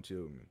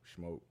chill with me,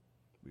 smoke.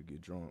 We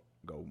get drunk,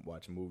 go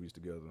watch movies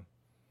together.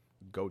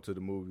 Go to the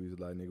movies,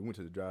 like, nigga, we went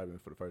to the drive-in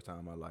for the first time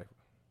in my life.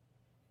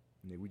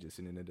 Nigga, we just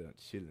sitting in there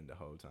chilling the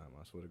whole time.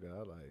 I swear to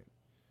God,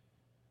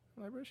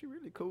 like, bro, she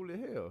really cool as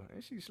hell,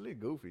 and she slick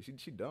goofy.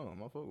 She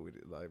dumb. I fuck with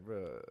it, like,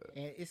 bro.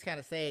 And it's kind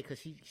of sad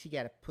because she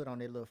got to put on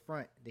that little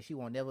front that she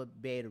won't never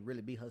be able to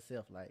really be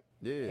herself. Like,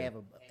 have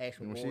an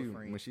actual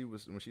boyfriend.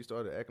 When she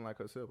started acting like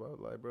herself, I was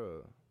like,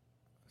 bro.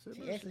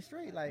 She actually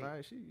straight, like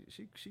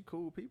she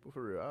cool people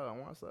for real.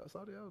 When I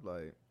saw that, I was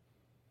like,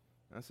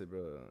 I said,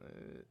 bro,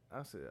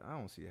 I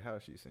don't see how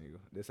she's single.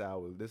 This how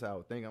I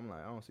was thinking. I'm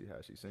like, I don't see how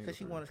she's single.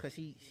 Because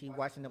she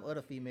watching them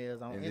other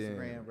females on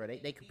Instagram, bro.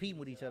 They compete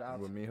with each other.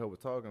 When me and her was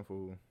talking,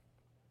 fool,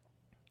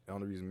 the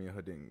only reason me and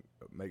her didn't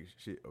make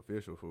shit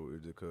official, fool,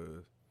 is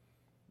because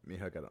me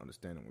and her got to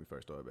understand when we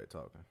first started back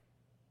talking.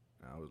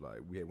 And I was like,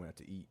 we had went out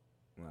to eat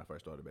when I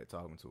first started back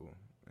talking to her.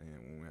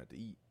 And when we went out to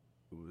eat,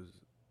 she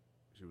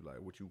was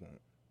like, what you want?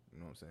 You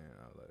know what I'm saying?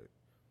 I was like,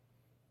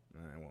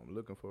 man, what I'm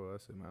looking for, I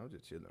said, man, I'm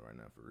just chilling right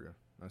now for real.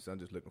 I said, I'm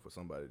just looking for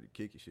somebody to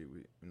kick your shit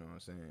with. You know what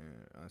I'm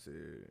saying? I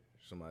said,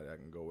 somebody I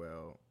can go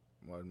out,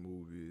 watch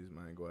movies,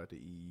 man, go out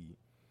to eat,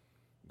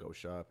 go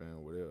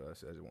shopping, whatever. I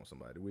said, I just want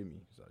somebody with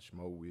me. So I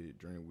smoke with,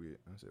 drink with.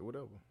 I said,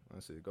 whatever. I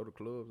said, go to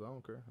clubs, I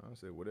don't care. I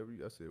said, whatever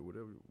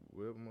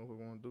motherfucker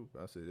want to do.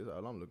 I said, that's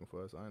all I'm looking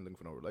for. I said, I ain't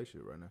looking for no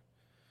relationship right now.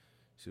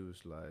 She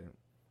was like,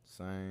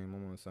 same,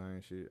 I'm on the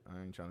same shit. I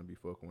ain't trying to be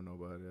fucking with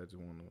nobody. I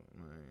just want to,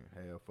 man,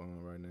 have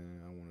fun right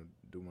now. I want to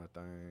do my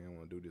thing. I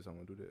want to do this. I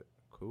want to do that.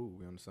 Cool,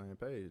 we on the same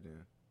page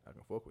then. I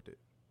can fuck with it.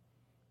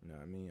 You know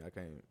what I mean? I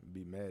can't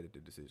be mad at the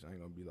decision. I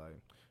ain't gonna be like,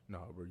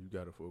 nah, bro, you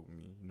gotta fuck with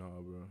me. Nah,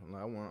 bro.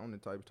 Like, I'm the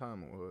type of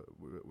time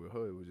with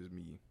her, it was just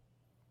me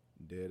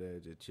dead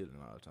ass just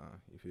chilling all the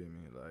time. You feel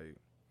me? Like,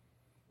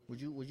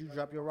 would you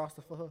drop your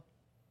roster for her?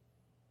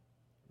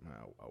 Man,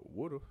 I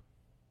would've.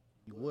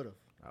 You would've.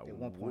 I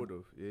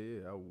would've.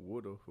 Yeah, I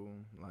would've.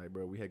 Like,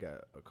 bro, we had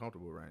got a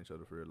comfortable around each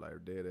other for real,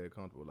 like dead ass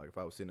comfortable. Like, if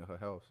I was sitting in her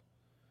house,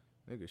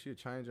 nigga, she'd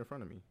change in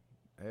front of me.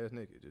 Ass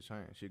nigga, just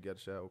change. She'd get a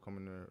shower, come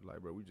in there.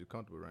 Like, bro, we just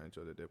comfortable around each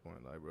other at that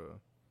point. Like, bro,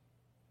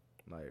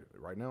 like,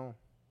 right now,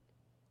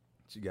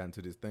 she got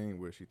into this thing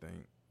where she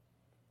think,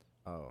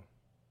 oh,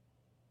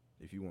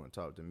 if you want to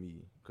talk to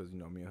me, because, you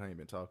know, me and her ain't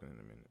been talking in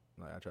a minute.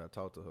 Like, I try to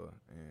talk to her,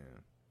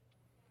 and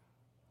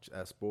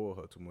I spoiled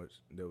her too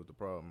much. That was the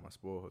problem. I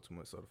spoiled her too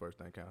much. So the first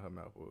thing came out of her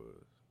mouth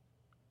was,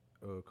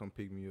 come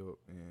pick me up,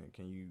 and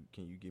can you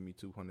give me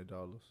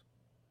 $200?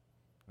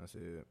 I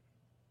said,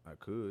 I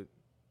could.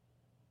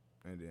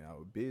 And then I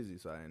was busy,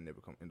 so I ain't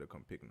never end up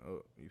picking her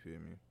up. You feel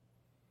me?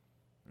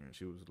 And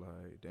she was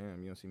like,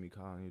 damn, you don't see me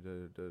calling you,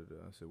 da.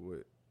 I said,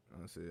 what?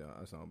 I said,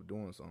 I'm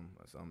doing something.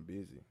 I said, I'm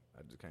busy.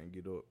 I just can't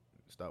get up,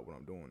 stop what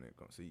I'm doing, and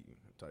come see you,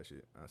 type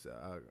shit. I said,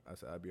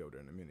 I'll be over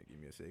there in a minute. Give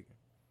me a second.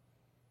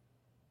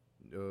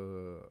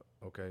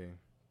 Okay.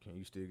 Can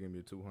you still give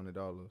me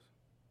 $200?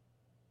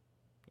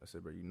 I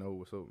said, bro, you know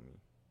what's up with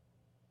me.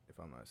 If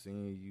I'm not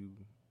seeing you,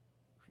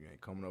 if you ain't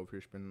coming over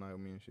here spending the night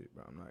with me and shit,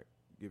 bro, I'm not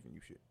giving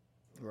you shit.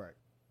 Right.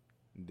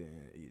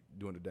 Then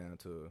doing it down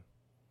to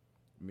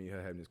me and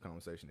her having this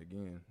conversation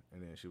again,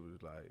 and then she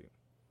was like,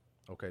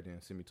 okay, then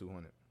send me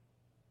 $200.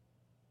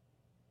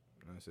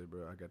 And I said,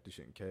 bro, I got this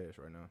shit in cash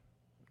right now.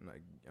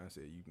 Like, I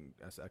said,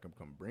 I can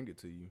come bring it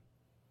to you.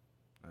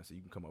 I said,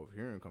 you can come over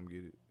here and come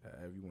get it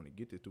however you want to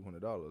get this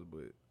 $200,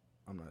 but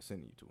I'm not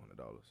sending you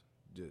 $200.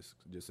 Just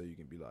so you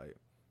can be like,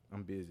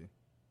 I'm busy.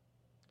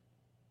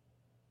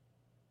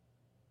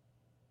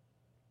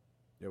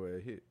 Yo,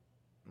 it hit.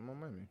 My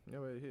mommy.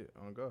 Yo, it hit.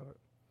 On God.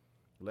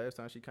 Last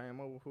time she came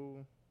over,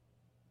 fool.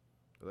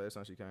 She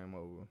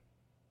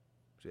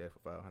asked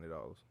for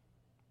 $500.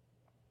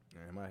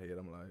 And in my head,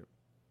 I'm like,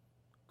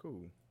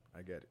 cool,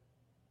 I got it.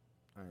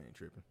 I ain't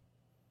tripping.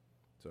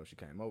 So she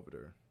came over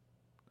there.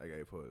 I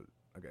gave her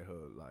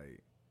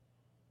like,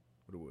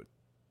 what it was,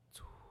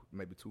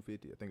 maybe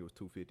 $250. I think it was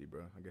 $250,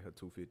 bro. I gave her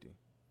 $250.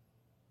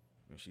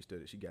 And she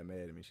got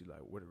mad at me. She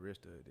like, where the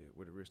rest of it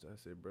at? I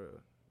said,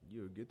 bro,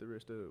 you'll get the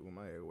rest of it when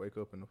I wake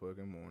up in the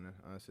fucking morning.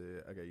 I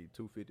said, I got you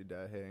 $250 that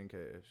I had in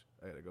cash.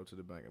 I had to go to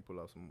the bank and pull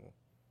out some more.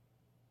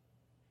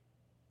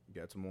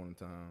 Got to morning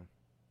time.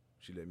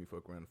 She let me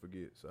fuck around and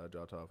forget. So I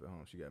dropped her off at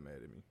home. She got mad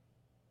at me.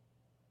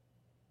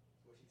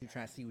 You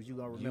trying to see what you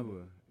gonna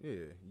remember?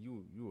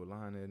 You were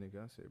lying there,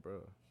 nigga. I said,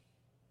 bro,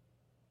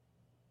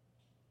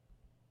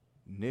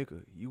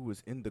 nigga, you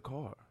was in the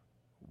car.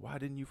 Why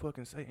didn't you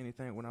fucking say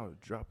anything when I was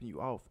dropping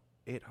you off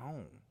at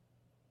home?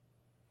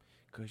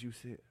 Cause you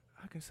said,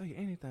 I can say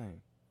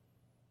anything.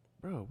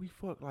 Bro, we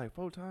fucked like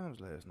 4 times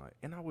last night,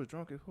 and I was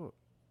drunk as fuck.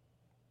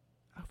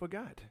 I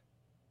forgot.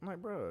 I'm like,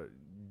 bro,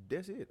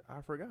 that's it.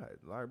 I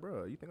forgot. Like,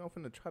 bro, you think I'm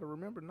finna try to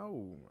remember?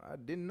 No, I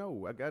didn't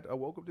know. I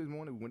woke up this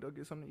morning, went to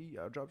get something to eat.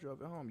 I dropped you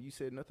off at home. You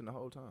said nothing the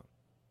whole time.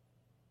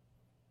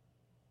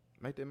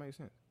 Make that make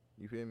sense?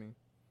 You feel me?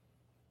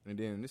 And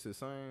then this is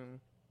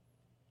same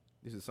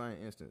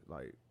instant.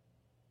 Like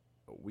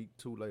a week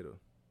or two later,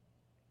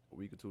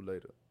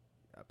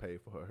 I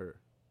paid for her hair.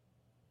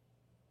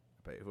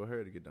 I paid for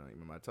her to get done.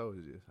 Remember I told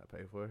you this. I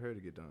paid for her to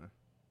get done.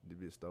 The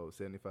bitch stole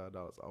 $75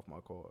 off my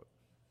card.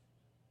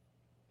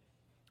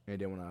 And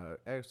then when I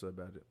asked her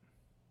about it,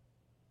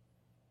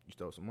 you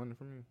stole some money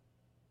from me?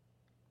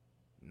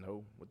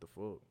 No, what the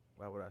fuck?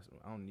 Why would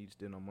I don't need to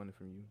steal no money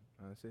from you.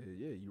 I said,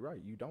 yeah, you're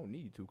right. You don't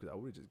need to, because I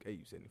would have just gave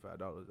you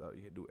 $75. All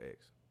you had to do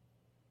X.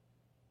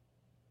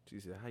 She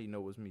said, how you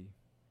know it's me?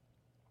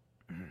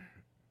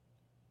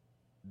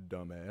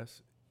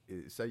 Dumbass.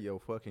 Say your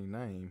fucking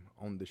name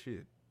on the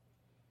shit.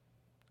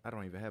 I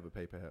don't even have a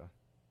PayPal.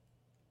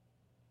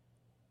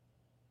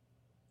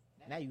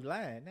 Now you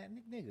lying, that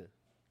nigga.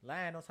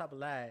 Lying on top of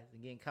lies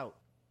and getting caught.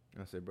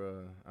 I said,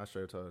 bro, I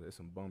straight told her it's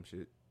some bum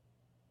shit.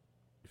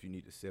 If you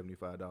need the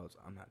 $75,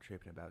 I'm not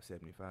tripping about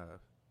 75.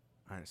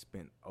 I ain't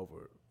spent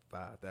over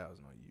 $5,000 on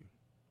you.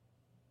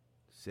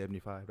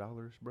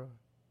 $75, bro.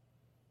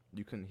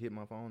 You couldn't hit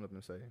my phone up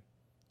and say,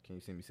 "Can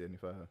you send me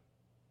 75?"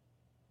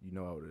 You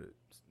know I would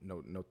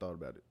have no thought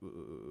about it.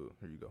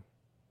 Here you go.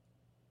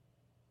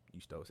 You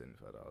stole $75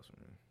 from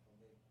me,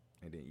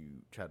 and then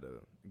you try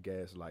to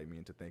gaslight me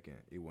into thinking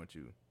it wasn't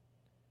you.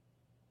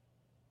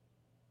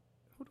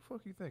 Who the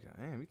fuck you think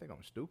I am? You think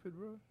I'm stupid,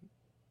 bro?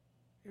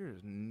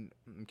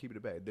 Keep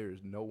it back. There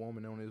is no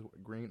woman on this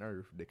green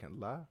earth that can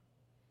lie,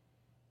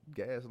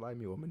 gaslight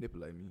me, or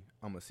manipulate me.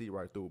 I'm going to see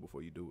right through it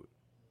before you do it.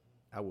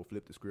 I will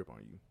flip the script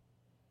on you.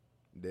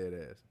 Dead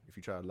ass. If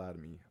you try to lie to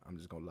me, I'm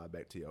just going to lie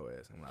back to your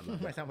ass. And when I lie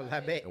back, I'm gonna lie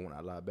back. And when I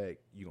lie back,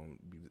 you're going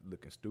to be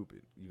looking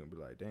stupid. You're going to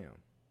be like, damn.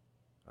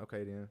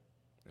 Okay, then.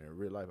 And in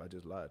real life, I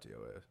just lied to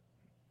your ass.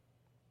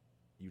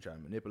 You try to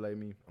manipulate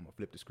me, I'm going to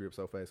flip the script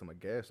so fast, I'm going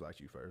to gaslight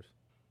you first.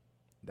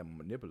 Then I'm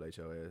gonna manipulate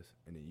your ass,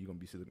 and then you gonna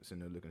be sitting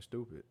there looking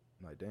stupid.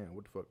 Like, damn,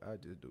 what the fuck I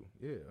just do?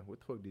 Yeah, what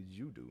the fuck did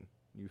you do?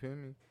 You feel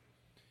me?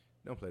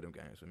 Don't play them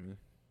games with me.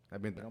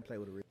 Don't play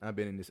with it. I've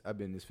been in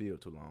this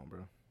field too long,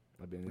 bro.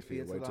 I've been in this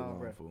field way too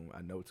long, fool.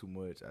 I know too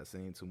much. I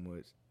seen too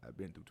much. I've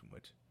been through too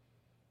much.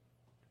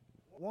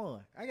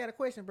 Juan, I got a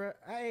question, bro.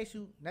 I asked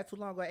you not too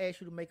long ago. I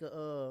asked you to make a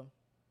cause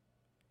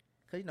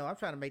I'm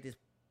trying to make this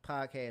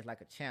podcast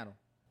like a channel.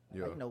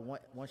 Yeah.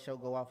 Like, one show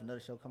go off, another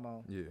show come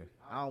on. Yeah.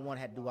 I don't want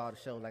to have to do all the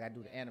shows like I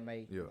do the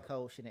anime, the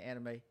cold shit and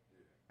anime.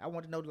 I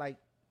want to know, like,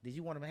 did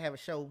you want to have a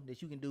show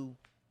that you can do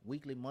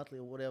weekly, monthly,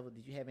 or whatever?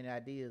 Did you have any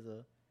ideas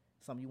or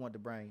something you want to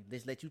bring?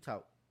 Let's let you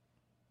talk.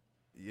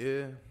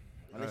 Yeah.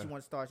 Unless you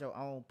want to start your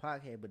own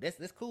podcast, but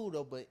that's cool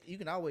though. But you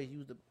can always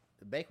use the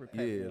bakery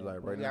platform. Yeah,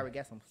 like right we now. already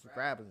got some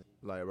subscribers.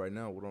 Like right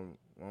now, what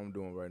I'm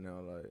doing right now,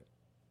 like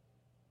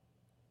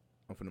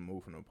I'm finna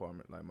move from the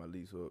apartment, like my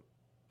lease up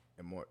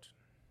in March.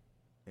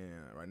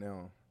 And right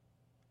now,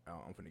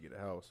 I'm finna get a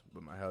house,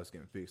 but my house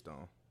getting fixed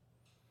on,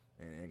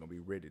 and it ain't gonna be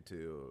ready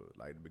till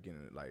like the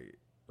beginning, like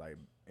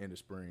end of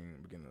spring,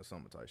 beginning of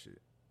summer type shit.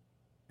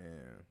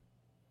 And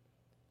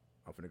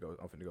I'm finna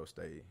go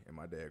stay in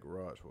my dad's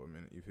garage for a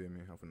minute. You feel me?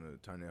 I'm finna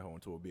turn that hole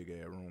into a big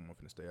ass room. I'm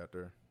finna stay out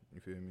there.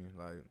 You feel me?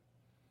 Like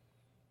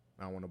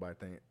I don't want nobody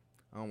think.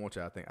 I don't want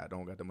y'all to think I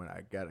don't got the money.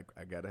 I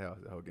got a house.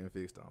 The hoe getting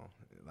fixed on.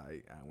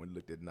 Like I went and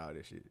looked at it and all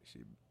that shit.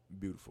 Shit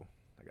beautiful.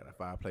 I got a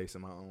fireplace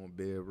in my own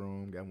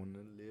bedroom. Got one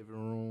in the living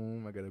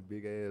room. I got a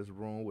big ass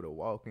room with a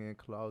walk-in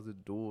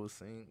closet, dual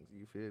sinks.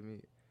 You feel me?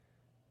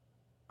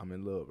 I'm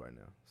in love right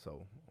now.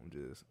 So I'm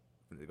just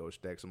gonna go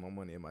stack some more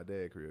money in my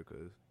dad's career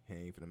because he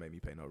ain't finna make me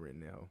pay no rent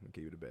now and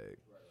keep it a bag.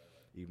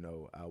 Right. Even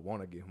though I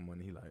want to give him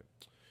money, he like,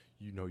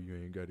 you know, you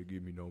ain't got to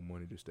give me no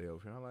money to stay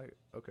over here. I'm like,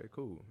 okay,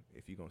 cool.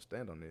 If you gonna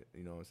stand on it,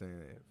 you know what I'm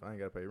saying? If I ain't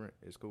got to pay rent,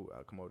 it's cool.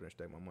 I'll come over there and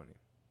stack my money.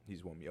 He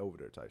just want me over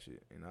there type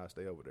shit. And I'll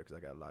stay over there because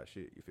I got a lot of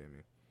shit, you feel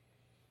me?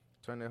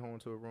 Turn that home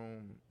into a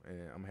room,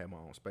 and I'm gonna have my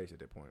own space at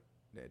that point.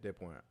 At that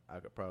point, I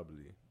could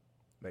probably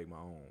make my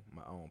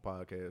own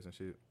podcast and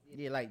shit.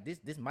 Yeah, like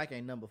this mic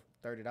ain't number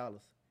 $30.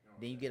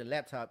 Then you get a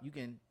laptop. You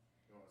can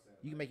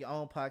make your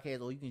own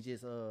podcast, or you can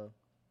just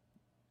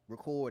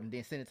record and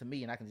then send it to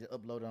me, and I can just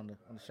upload it on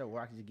the show,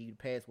 or I can just give you the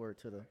password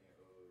to the,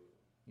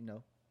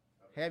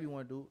 however you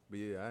want to do it. But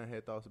yeah, I ain't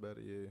had thoughts about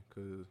it yet,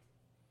 cause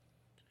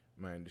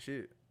man, the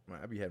shit,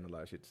 man, I be having a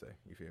lot of shit to say.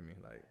 You feel me?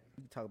 Like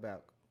you can talk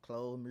about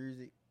clothes,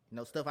 music.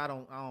 Stuff I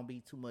don't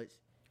be too much.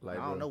 Like,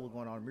 I don't know what's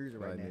going on in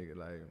music right now. Nigga,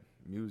 like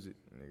music,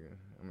 nigga.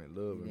 I'm in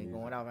love with music.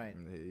 Going out, ain't?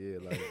 Yeah,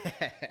 like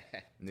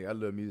nigga, I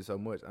love music so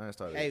much. I ain't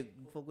started. Hey,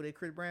 you fuck with that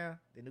Chris Brown?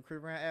 The new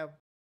Chris Brown album?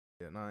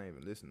 Yeah, no, I ain't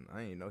even listening.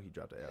 I ain't know he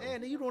dropped the album.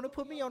 And you don't want to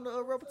put me on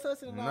the Rubber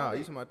Tussin and all Nah, that.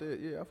 you talking about that?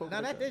 Yeah, I fuck with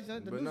that.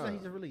 That The new song he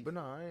just released. But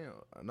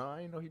I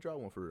ain't know he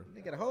dropped one for real.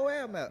 They got a whole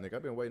album out. Nigga,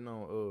 I've been waiting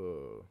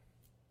on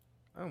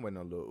I'm waiting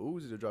on Lil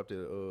Uzi to drop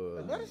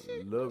that what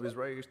shit? Love Is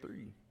Rage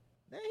 3.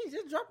 Man, he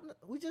just dropped.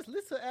 We just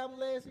listened to the album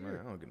last year. Man,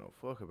 I don't give no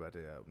fuck about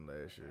that album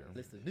last year.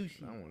 Listen to new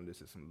shit. I want to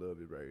listen to some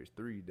Love Is Rage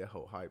 3. That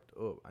whole hyped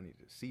up. I need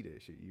to see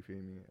that shit. You feel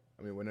me?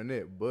 I mean, when on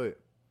that, but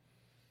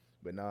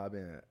now I've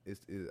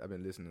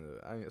been listening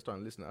to. I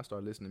started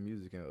listening to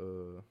music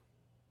and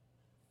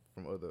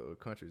from other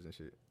countries and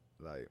shit.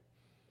 Like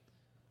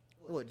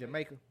what,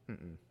 Jamaica?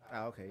 Mm-mm.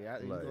 Oh, okay.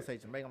 You gonna say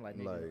Jamaica? I'm like,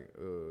 nigga.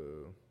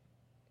 Like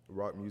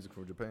rock music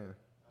from Japan.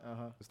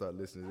 Uh-huh. Start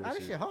listening to that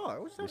shit. That shit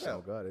hard. What you talking about?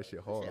 Oh God, that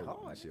shit hard.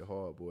 That shit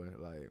hard, boy.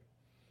 Like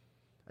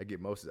I get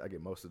most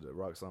of the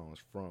rock songs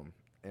from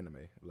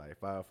anime, like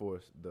Fire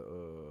Force,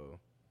 the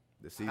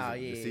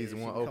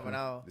season one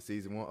opening, the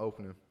season one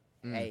opening.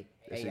 Hey,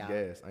 that shit y'all.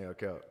 gas. I ain't gonna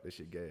count. That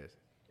shit gas.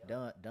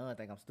 Done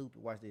think I'm stupid.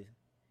 Watch this.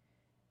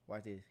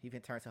 He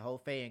been turned to a whole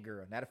fan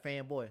girl, not a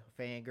fanboy, a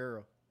fan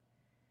girl.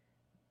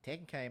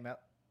 Tekken came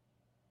out.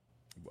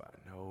 Well,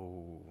 I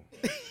know.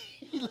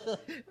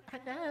 I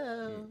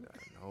know. I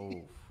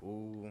know,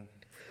 fool.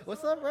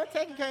 What's up, bro?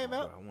 Tekken came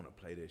out. Bro, I want to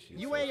play that shit.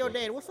 You and your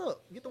daddy. What's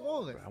up? Get the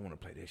one. Bro, I want to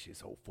play that shit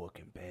so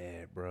fucking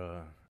bad,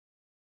 bro.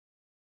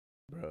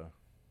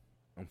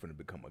 I'm finna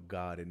become a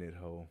god in that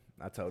hole.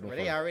 I told them. Bro,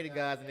 they already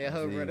gods in that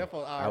hole, bro. That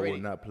I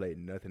would not play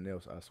nothing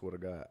else. I swear to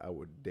God, I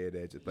would dead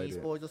ass just play that. You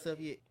spoiled yourself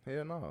yet?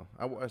 Hell no.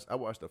 I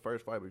watched the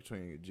first fight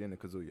between Jin and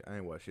Kazuya. I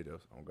ain't watched shit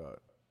else. On God.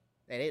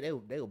 Hey, they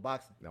were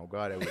boxing. On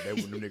God, they were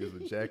them niggas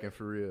was jacking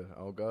for real.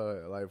 On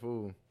God, like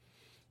fool.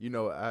 I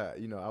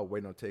was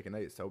waiting on Tekken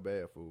 8 so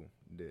bad, fool.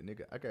 That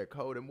nigga, I got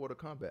cold in Mortal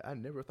Kombat. I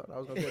never thought I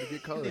was gonna be able to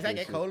get cold. I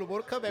got cold in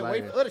Mortal Kombat.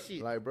 Wait for other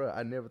shit. Like, bro,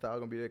 I never thought I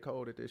was gonna be that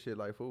cold at this shit.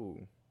 Like, fool.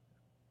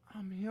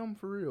 I'm him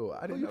for real.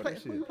 I didn't know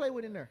that shit. Who you play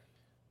with in there?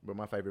 But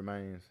my favorite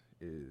mains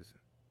is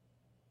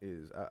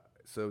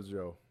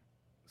Sub-Zero.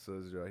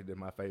 Sub-Zero. He did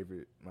my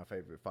favorite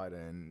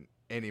fighter in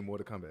any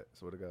Mortal Kombat.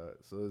 Swear to God.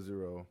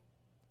 Sub-Zero.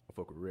 I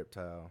fuck with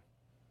Reptile.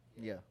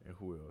 Yeah. And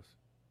who else?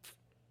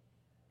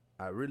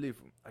 It's really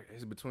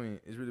between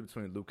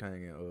Liu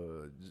Kang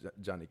and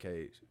Johnny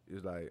Cage.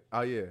 It's like,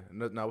 oh yeah,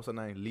 no, what's her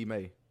name? Lee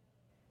May.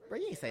 Bro,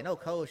 you ain't say no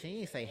Koshin. You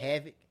ain't say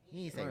Havoc.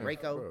 You ain't say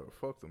Reiko. Bro,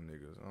 fuck them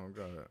niggas. Oh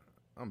God,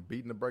 I'm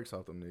beating the brakes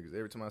off them niggas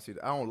every time I see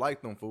that. I don't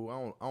like them, fool.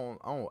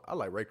 I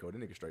like Reiko. They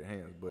niggas straight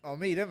hands, but on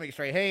me, them niggas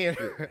straight hands.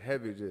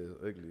 Heavy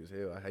just ugly as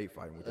hell. I hate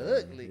fighting with him.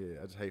 Ugly.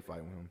 Yeah, I just hate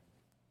fighting with him.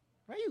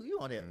 Bro, you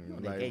on that? You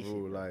on that gay shit?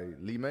 Like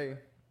Lee May.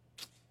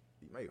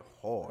 Lee May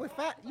hard. Wait,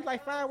 you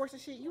like fireworks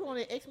and shit? You on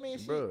that X-Men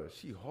shit? Bro,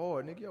 she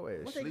hard, nigga. Your ass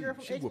What's sleep. that girl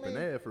from She X-Men? whooping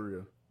ass for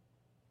real.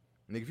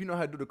 Nigga, if you know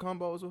how to do the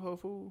combos with her,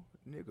 fool,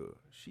 nigga,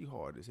 she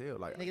hard as hell.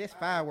 Like, nigga, that's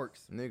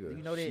fireworks. Nigga,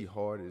 you know that? She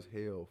hard as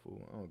hell,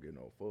 fool. I don't get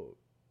no fuck.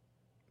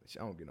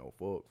 I don't get no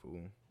fuck,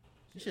 fool.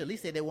 You should at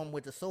least say that woman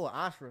with the sword,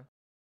 Ashra.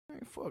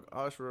 Man, fuck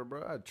Ashra,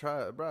 bro. I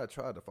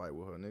tried to fight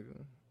with her,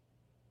 nigga.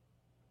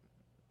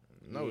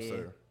 No, Yeah.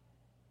 sir.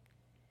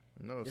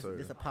 No, sir.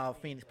 This a Paul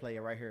Phoenix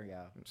player right here,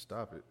 y'all.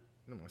 Stop it.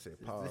 Them man said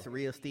Paul. This a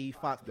real Steve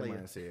Fox Them player.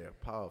 man said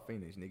Paul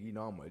Phoenix, nigga. You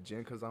know I'm a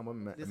gen cause I'm a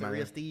man. This a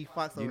real Steve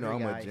Fox over You know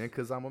here, I'm guys. a gen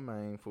cause I'm a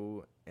main,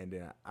 fool. And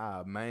then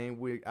I'll main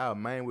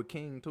with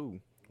King too.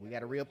 We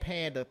got a real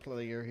panda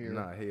player here.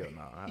 Nah, hell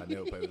no. I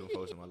never played with them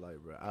folks in my life,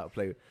 bro. I'll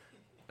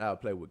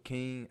play with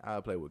King.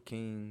 I'll play with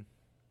King,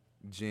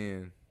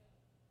 Jin.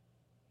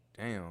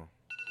 Damn.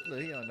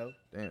 Look, he don't know.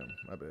 Damn,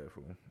 my bad,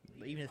 fool.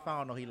 Even his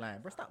phone know he lying.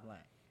 Bro, stop lying.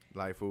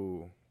 Like,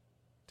 fool.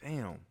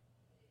 Damn.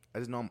 I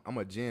just know I'm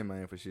a Jin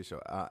man for shit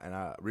show. And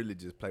I really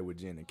just play with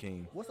Jin and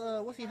King. What's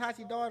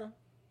Hihachi's daughter?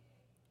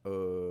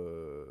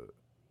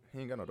 He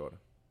ain't got no daughter.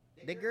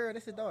 That girl,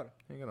 that's his daughter.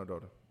 He ain't got no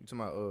daughter. You talking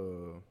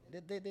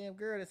about That damn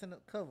girl that's in the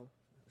cover.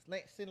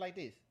 It's sitting like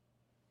this.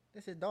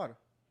 That's his daughter.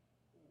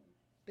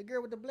 The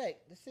girl with the black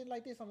that's sitting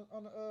like this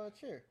on the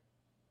chair.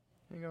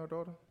 He ain't got no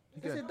daughter.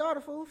 That's his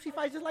daughter, fool. She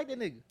fights just like that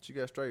nigga. He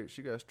got straight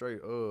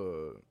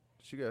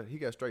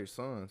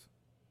sons.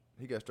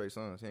 He got straight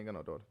sons. He ain't got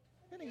no daughter.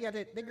 That nigga got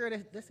that girl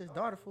that's his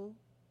daughter, fool.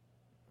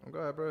 Oh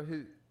God, bro.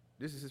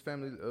 This is his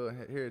family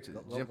heritage.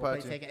 Go play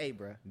Tekken 8,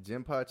 bro.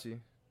 Jinpachi,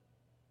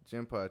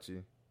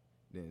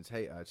 then it's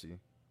Heihachi,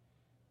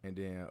 and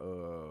then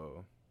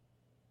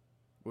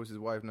what's his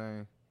wife's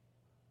name?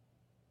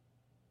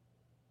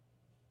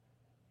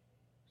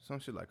 Some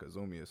shit like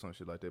Azumi or some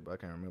shit like that, but I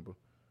can't remember.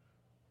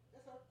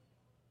 That's her.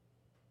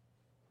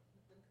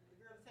 The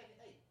girl that's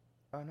Tekken 8.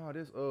 Oh no,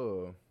 this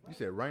you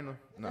said Raina?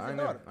 No, That's I his ain't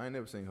daughter.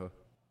 never seen her.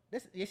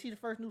 She the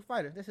first new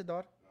fighter. That's his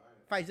daughter.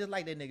 Fights just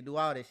like that nigga. Do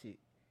all that shit.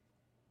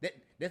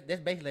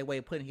 That's basically a way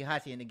of putting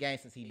Hihachi in the game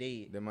since he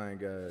dead. That man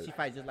got. She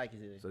fights just like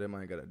his. So that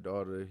man got a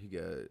daughter. He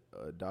got an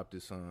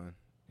adopted son.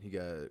 He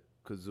got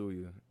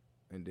Kazuya,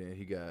 and then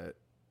he got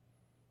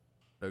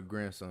a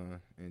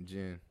grandson and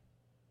Jin.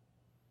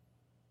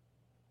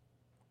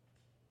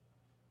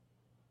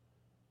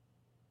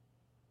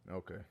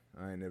 Okay,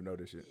 I ain't never know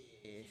this shit.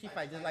 Yeah, she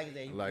fights just like his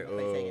age. Like,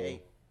 Play Tekken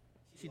 8.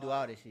 She do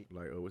all that shit.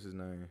 Like, what's his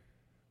name?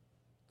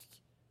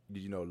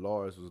 Did you know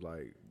Lars was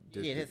like?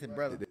 Yeah, that's his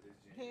brother.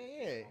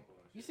 Yeah.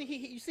 You see,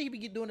 he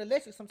be doing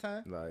electric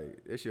sometimes.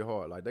 Like that shit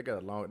hard. Like they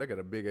got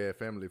a big ass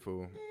family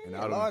fool. And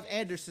Yeah, Lars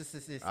Anderson.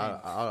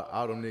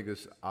 all them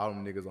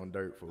niggas on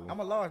dirt fool.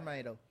 I'm a Lars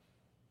man though.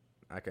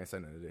 I can't say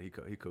nothing to that.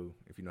 He cool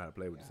if you know how to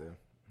play with yourself.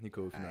 He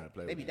cool if you know how to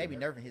play. They be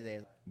nerfing his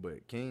ass.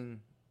 But King,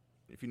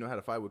 if you know how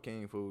to fight with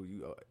King fool,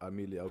 you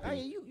immediately okay. Oh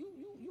yeah,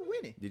 you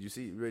winning. Did you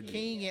see Reggie?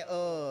 King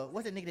and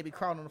what's that nigga that be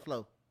crawling on the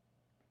floor?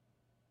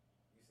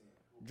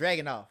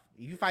 Dragonoff.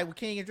 If you fight with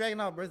King and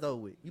Dragonoff, bro, it's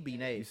over with. You be You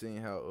named. seen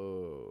how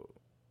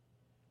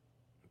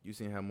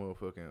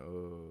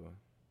motherfucking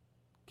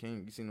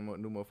King? You seen the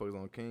new motherfuckers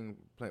on King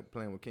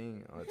playing with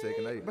King on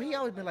Tekken 8? But he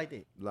always been like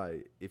that.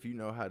 Like if you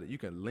know how to, you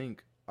can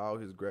link all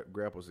his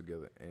grapples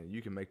together, and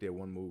you can make that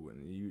one move,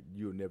 and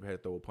you'll never have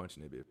to throw a punch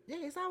in that bitch. Yeah,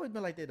 it's always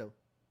been like that though.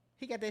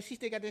 He got that. She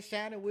still got that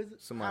shining wizard.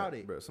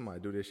 Somebody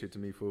do that shit to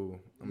me, fool.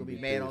 I'm gonna be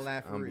mad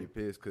online for real. I'm gonna be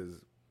pissed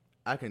because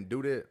I can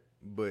do that,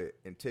 but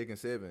in Tekken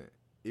 7,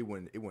 it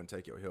wouldn't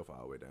take your health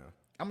all the way down.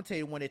 I'm gonna tell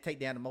you one that take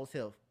down the most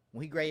health.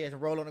 When he grab you and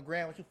roll on the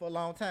ground with you for a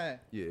long time.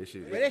 Yeah, that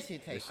shit. That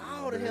shit takes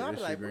all the hell. I'm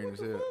like, green as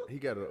hell. He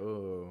got a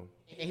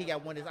and he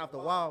got one that's off the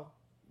wall.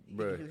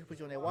 Bro, he put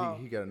you on that wall.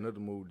 He got another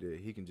move that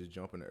he can just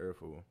jump in the air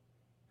for.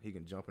 He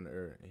can jump in the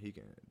air and he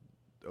can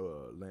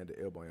land the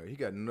elbow on you. He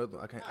got another.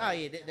 I can't. Oh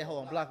yeah, that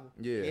whole unblockable.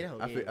 Yeah,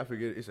 I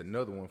forget. It's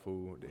another one,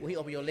 fool. Well, he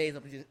open your legs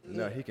up and just.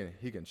 No, he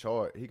can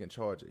charge. He can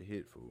charge a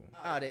hit, fool.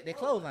 Oh, that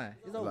clothesline.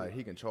 It's over. Like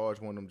he can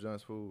charge one of them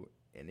jumps, fool,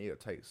 and it'll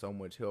take so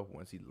much health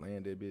once he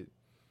land that bit.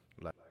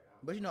 Like.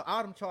 But you know,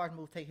 all them charge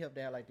moves take health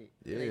down like that.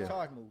 Yeah. They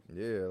charge moves.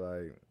 Yeah,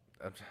 like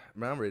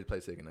I'm ready to play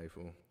Tekken 8,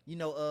 fool. You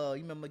know,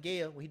 you remember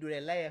Miguel when he do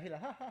that laugh? He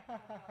like ha ha ha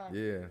ha ha.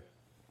 Yeah.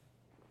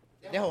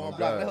 That whole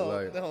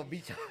unblock. That whole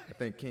beat. I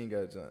think King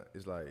got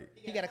it's like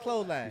he got a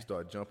clothesline. He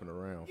started jumping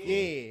around. Fool.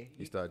 Yeah.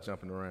 He started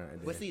jumping around.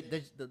 And but see,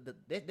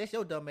 that's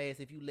your dumb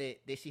ass if you let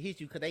that shit hit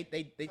you because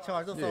they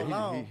charge us so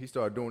long. He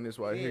started doing this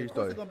right here. He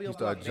started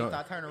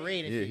turning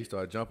red. And shit. He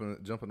started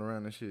jumping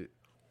around and shit.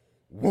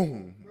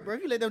 Boom. Bro,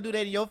 if you let them do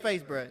that in your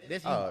face, bro,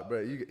 that's you. Bro,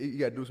 you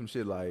gotta do some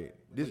shit like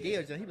this. He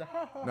like,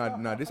 ha, ha, ha.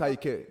 Nah, this how you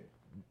catch.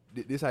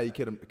 This how you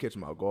catch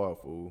him off guard,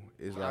 fool.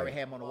 It's like already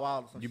have him on the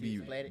wall or some shit.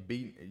 You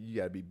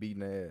gotta be beating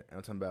that.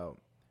 I'm talking about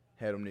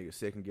had them niggas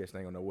second guess. They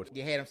ain't gonna know what.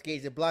 You had them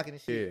scared of blocking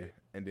and shit. Yeah,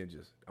 and then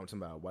I'm talking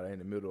about while they in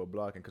the middle of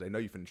blocking because they know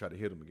you finna try to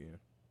hit them again.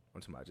 I'm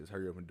talking about just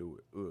hurry up and do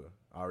it.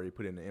 I already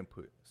put in the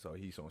input, so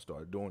he's gonna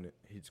start doing it.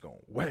 He's gonna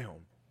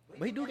wham.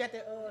 But he do got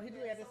that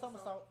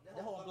somersault,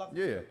 that whole block.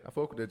 Yeah, I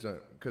fuck with that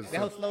jump because that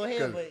whole slow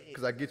head,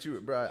 because I get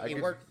you, bro.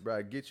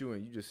 I get you,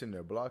 and you just sitting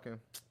there blocking.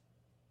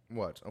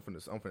 Watch, I'm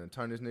finna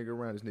turn this nigga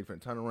around. This nigga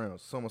finna turn around,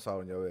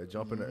 somersault on your ass,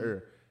 jump in the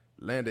air,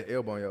 land the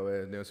elbow on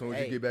your ass. Then as soon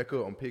as you get back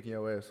up, I'm picking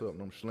your ass up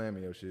and I'm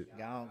slamming your shit.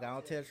 Go on,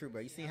 tell the truth,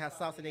 bro. You seen how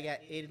saucy they got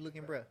Eddie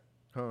looking, bro?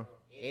 Huh?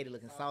 Eddie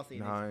looking saucy.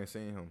 Nah, I ain't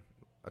seen him.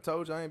 I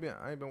told you I ain't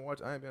been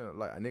watching. I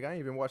ain't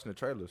even watching the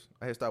trailers.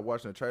 I had stopped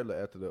watching the trailer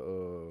after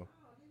the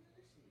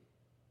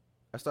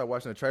I started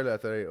watching the trailer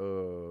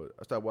after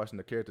I started watching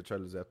the character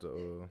trailers after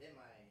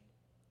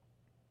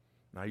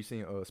Now you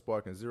seen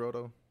Spark and Zero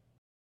though?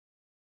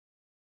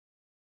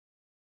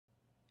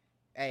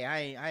 Hey,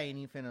 I ain't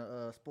even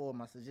finna spoil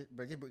myself. Just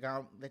let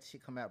the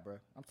shit come out, bro.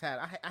 I'm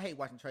tired. I hate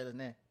watching trailers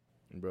now.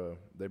 Bro,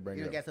 they bring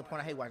it. Got to the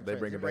point I hate watching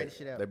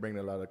trailers. They bring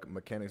a lot of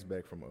mechanics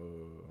back from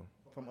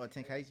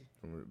Tenkaichi.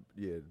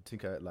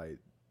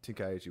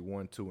 Tenkaichi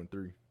 1, 2, and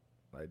 3,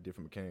 like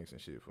different mechanics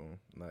and shit, fool.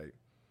 Like,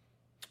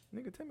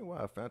 nigga, tell me why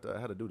I found out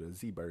how to do the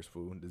Z burst,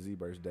 fool. The Z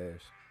burst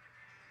dash.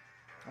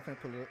 I'm finna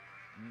pull it up.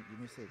 Give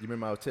me a second. You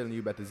remember I was telling you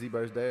about the Z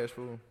burst dash,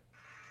 fool?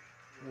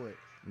 What?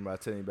 Remember I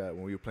was telling you about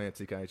when we were playing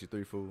Tenkaichi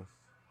 3, fool?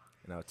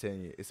 And I was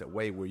telling you it's a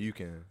way where you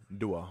can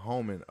do a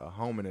homing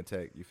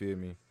attack. You feel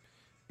me?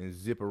 And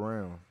zip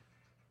around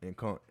and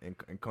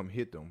come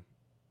hit them.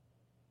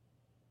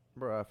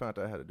 Bro, I found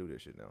out how to do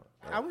this shit now.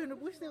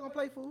 We still gonna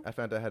play, fool. I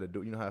found out how to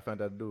do. You know how I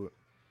found out to do it?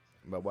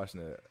 By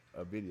watching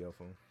a video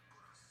from.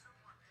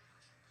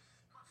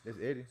 That's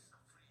Eddie.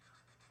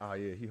 Oh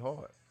yeah, he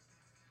hard.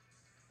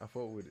 I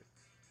fuck with it.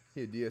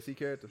 He a DLC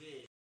character.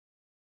 Yeah.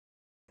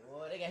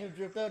 Boy, they got him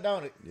dripped up,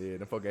 don't it? Yeah,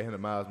 them folk got him the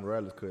Miles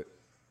Morales cut.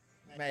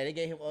 Man, they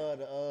gave him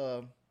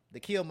the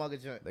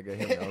Killmonger joint. They gave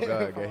him oh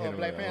God, gave him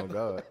Black Panther.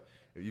 Oh God.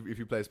 If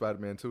you play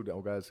Spider-Man 2, the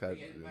guy's got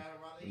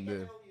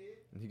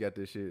he got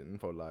this shit and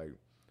for like,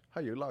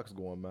 how your locks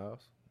going,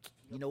 Miles?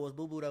 You know what's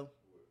boo-boo though?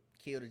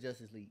 Kill the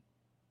Justice League.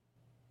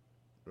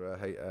 Bro,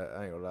 I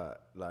ain't gonna lie.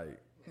 Like,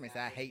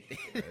 I hate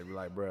that.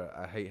 Like, bro,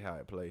 I hate how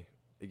it play.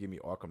 It give me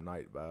Arkham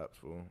Knight vibes,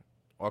 fool.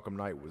 Arkham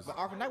Knight was. But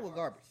Arkham Knight was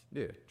garbage.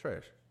 Yeah,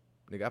 trash.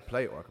 Nigga, I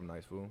played Arkham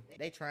Knight, fool.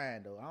 They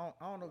trying though.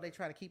 I don't know if they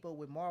trying to keep up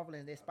with Marvel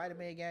and their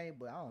Spider-Man game,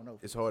 but I don't know.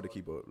 It's hard to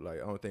keep up.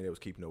 Like, I don't think they was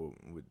keeping up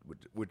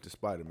with the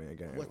Spider-Man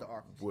game. What's the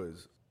Arkham?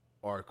 Was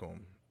Arkham,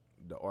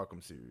 the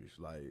Arkham series.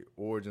 Like,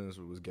 Origins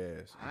was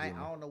gas. I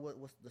don't know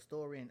what's the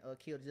story in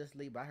Kill the Justice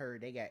League, but I heard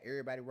they got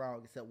everybody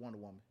wrong except Wonder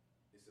Woman.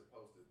 It's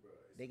supposed to, bro.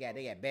 They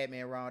got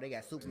Batman wrong. They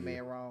got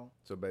Superman wrong.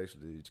 So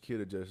basically, Kill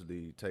the Justice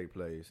League take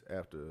place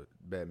after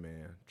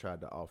Batman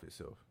tried to off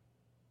himself.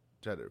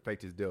 Tried to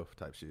fake his death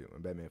type shit.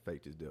 When Batman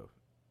faked his death.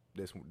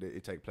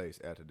 It take place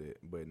after that,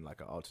 but in like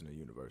an alternate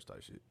universe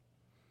type shit.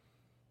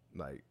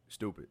 Like,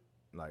 stupid.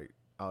 Like,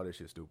 all this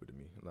shit stupid to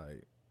me.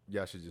 Like,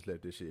 y'all should just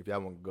let this shit. If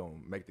y'all want to go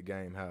and make the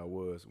game how it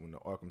was when the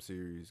Arkham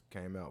series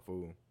came out,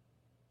 fool,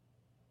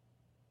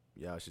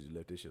 y'all should just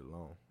let this shit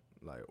alone.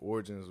 Like,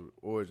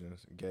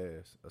 Origins,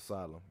 gas.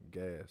 Asylum,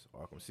 gas.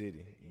 Arkham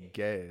City,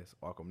 gas.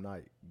 Arkham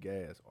Knight,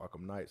 gas.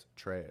 Arkham Knight's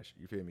trash.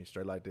 You feel me?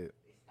 Straight like that.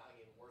 They start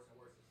getting worse and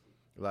worse and shit.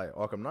 Like,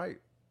 Arkham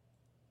Knight.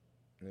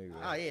 Nigga.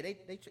 Oh yeah,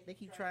 they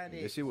keep trying to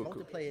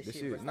multiplayer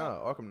shit.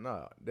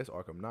 That's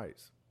Arkham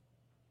Knights.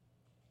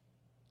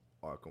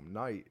 Arkham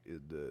Knight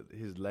is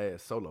his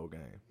last solo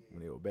game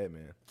when he was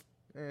Batman.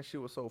 Man,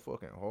 shit was so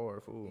fucking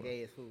hard, fool. Yeah,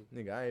 it's fool.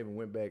 Nigga, I even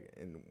went back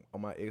and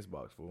on my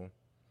Xbox, fool.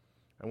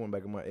 I went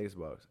back on my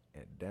Xbox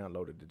and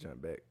downloaded the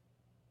jump back.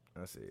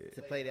 I said,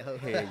 To play that whole.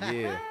 hell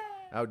yeah.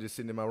 I was just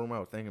sitting in my room. I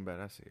was thinking about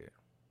it. I said,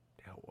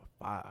 that was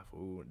fire,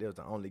 fool. That was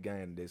the only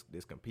game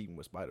that's competing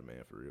with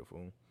Spider-Man for real,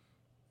 fool.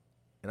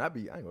 And I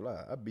ain't gonna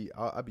lie, I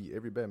beat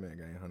every Batman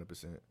game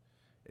 100%.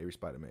 Every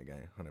Spider-Man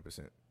game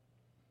 100%.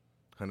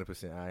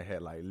 100%. I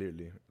had like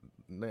literally,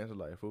 Lance was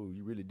like, fool,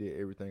 you really did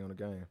everything on the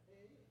game.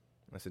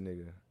 I said,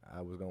 nigga, I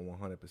was gonna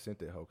 100%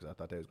 that hoe because I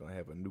thought they was gonna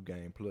have a new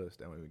game plus.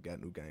 They don't even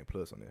got new game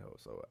plus on that hoe.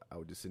 So I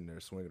was just sitting there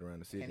swinging around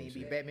the city. Can't and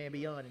even be shit. Batman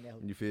Beyond in that.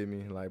 You feel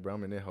me? Like, bro,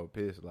 I'm in that hoe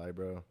pissed. Like,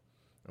 bro,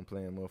 I'm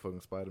playing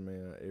motherfucking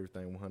Spider-Man,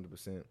 everything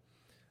 100%.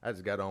 I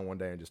just got on one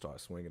day and just started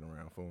swinging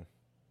around, fool.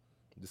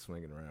 Just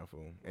swinging around,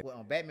 fool. And What,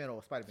 on Batman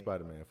or Spider-Man?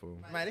 Spider-Man, fool.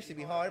 Man, this should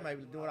be hard. It might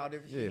be doing all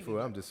different shit. Yeah, fool.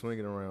 I'm just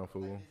swinging around,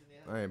 fool.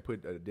 I ain't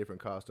put a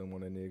different costume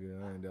on that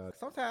nigga. I ain't.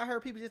 Sometimes I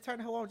heard people just turn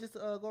the hoe on just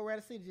to go around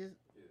the city. Just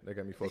They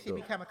got me that fucked shit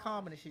be up. kind of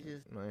calming and shit.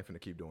 Just I ain't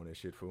finna keep doing that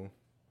shit, fool.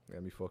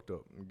 Got me fucked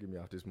up. Get me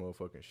off this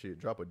motherfucking shit.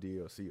 Drop a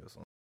DLC or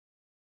something.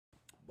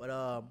 But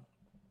I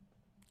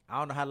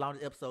don't know how long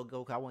this episode go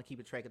because I want to keep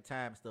a track of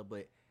time and stuff.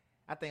 But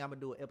I think I'm gonna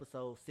do an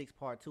episode 6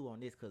 part 2 on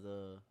this because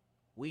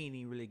we didn't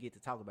even really get to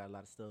talk about a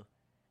lot of stuff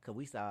because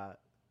we saw,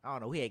 I don't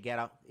know, we had got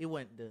out. It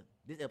wasn't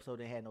this episode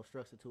didn't have no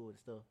structure to it and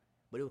stuff,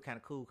 but it was kind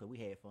of cool because we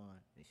had fun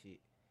and shit.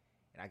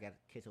 And I got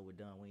to catch up with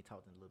Dunn. We ain't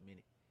talked in a little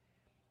minute.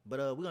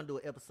 But we're gonna do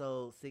an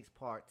episode 6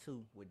 part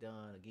 2 with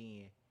Dunn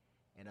again.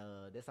 And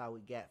that's all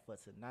we got for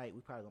tonight. We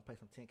probably gonna play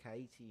some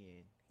Tenkaichi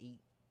and eat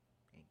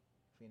and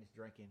finish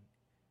drinking.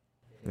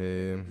 Cause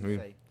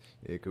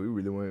we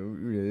really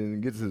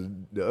didn't get to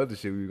the other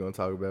shit we were gonna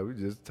talk about. We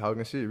just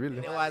talking shit, really.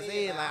 You know what I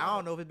said? Like, I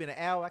don't know if it's been an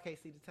hour. I can't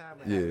see the time.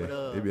 Yeah,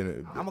 but, it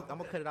been. I'm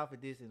gonna cut it off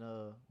at this, and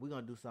we're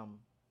gonna do something.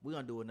 We're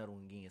gonna do another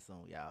one again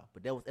soon, y'all.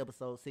 But that was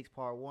episode 6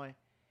 part 1,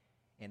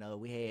 and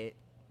we had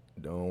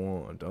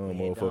Don't Don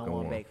motherfucking Juan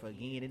want. back for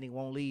again. That nigga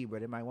won't leave, bro.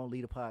 They might won't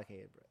leave the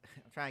podcast, bro.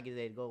 I'm trying to get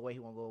that to go away. He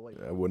won't go away.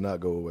 I will not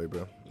go away,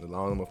 bro. As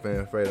long as I'm a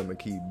fan afraid, I'm gonna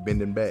keep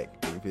bending back.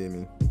 You feel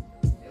me?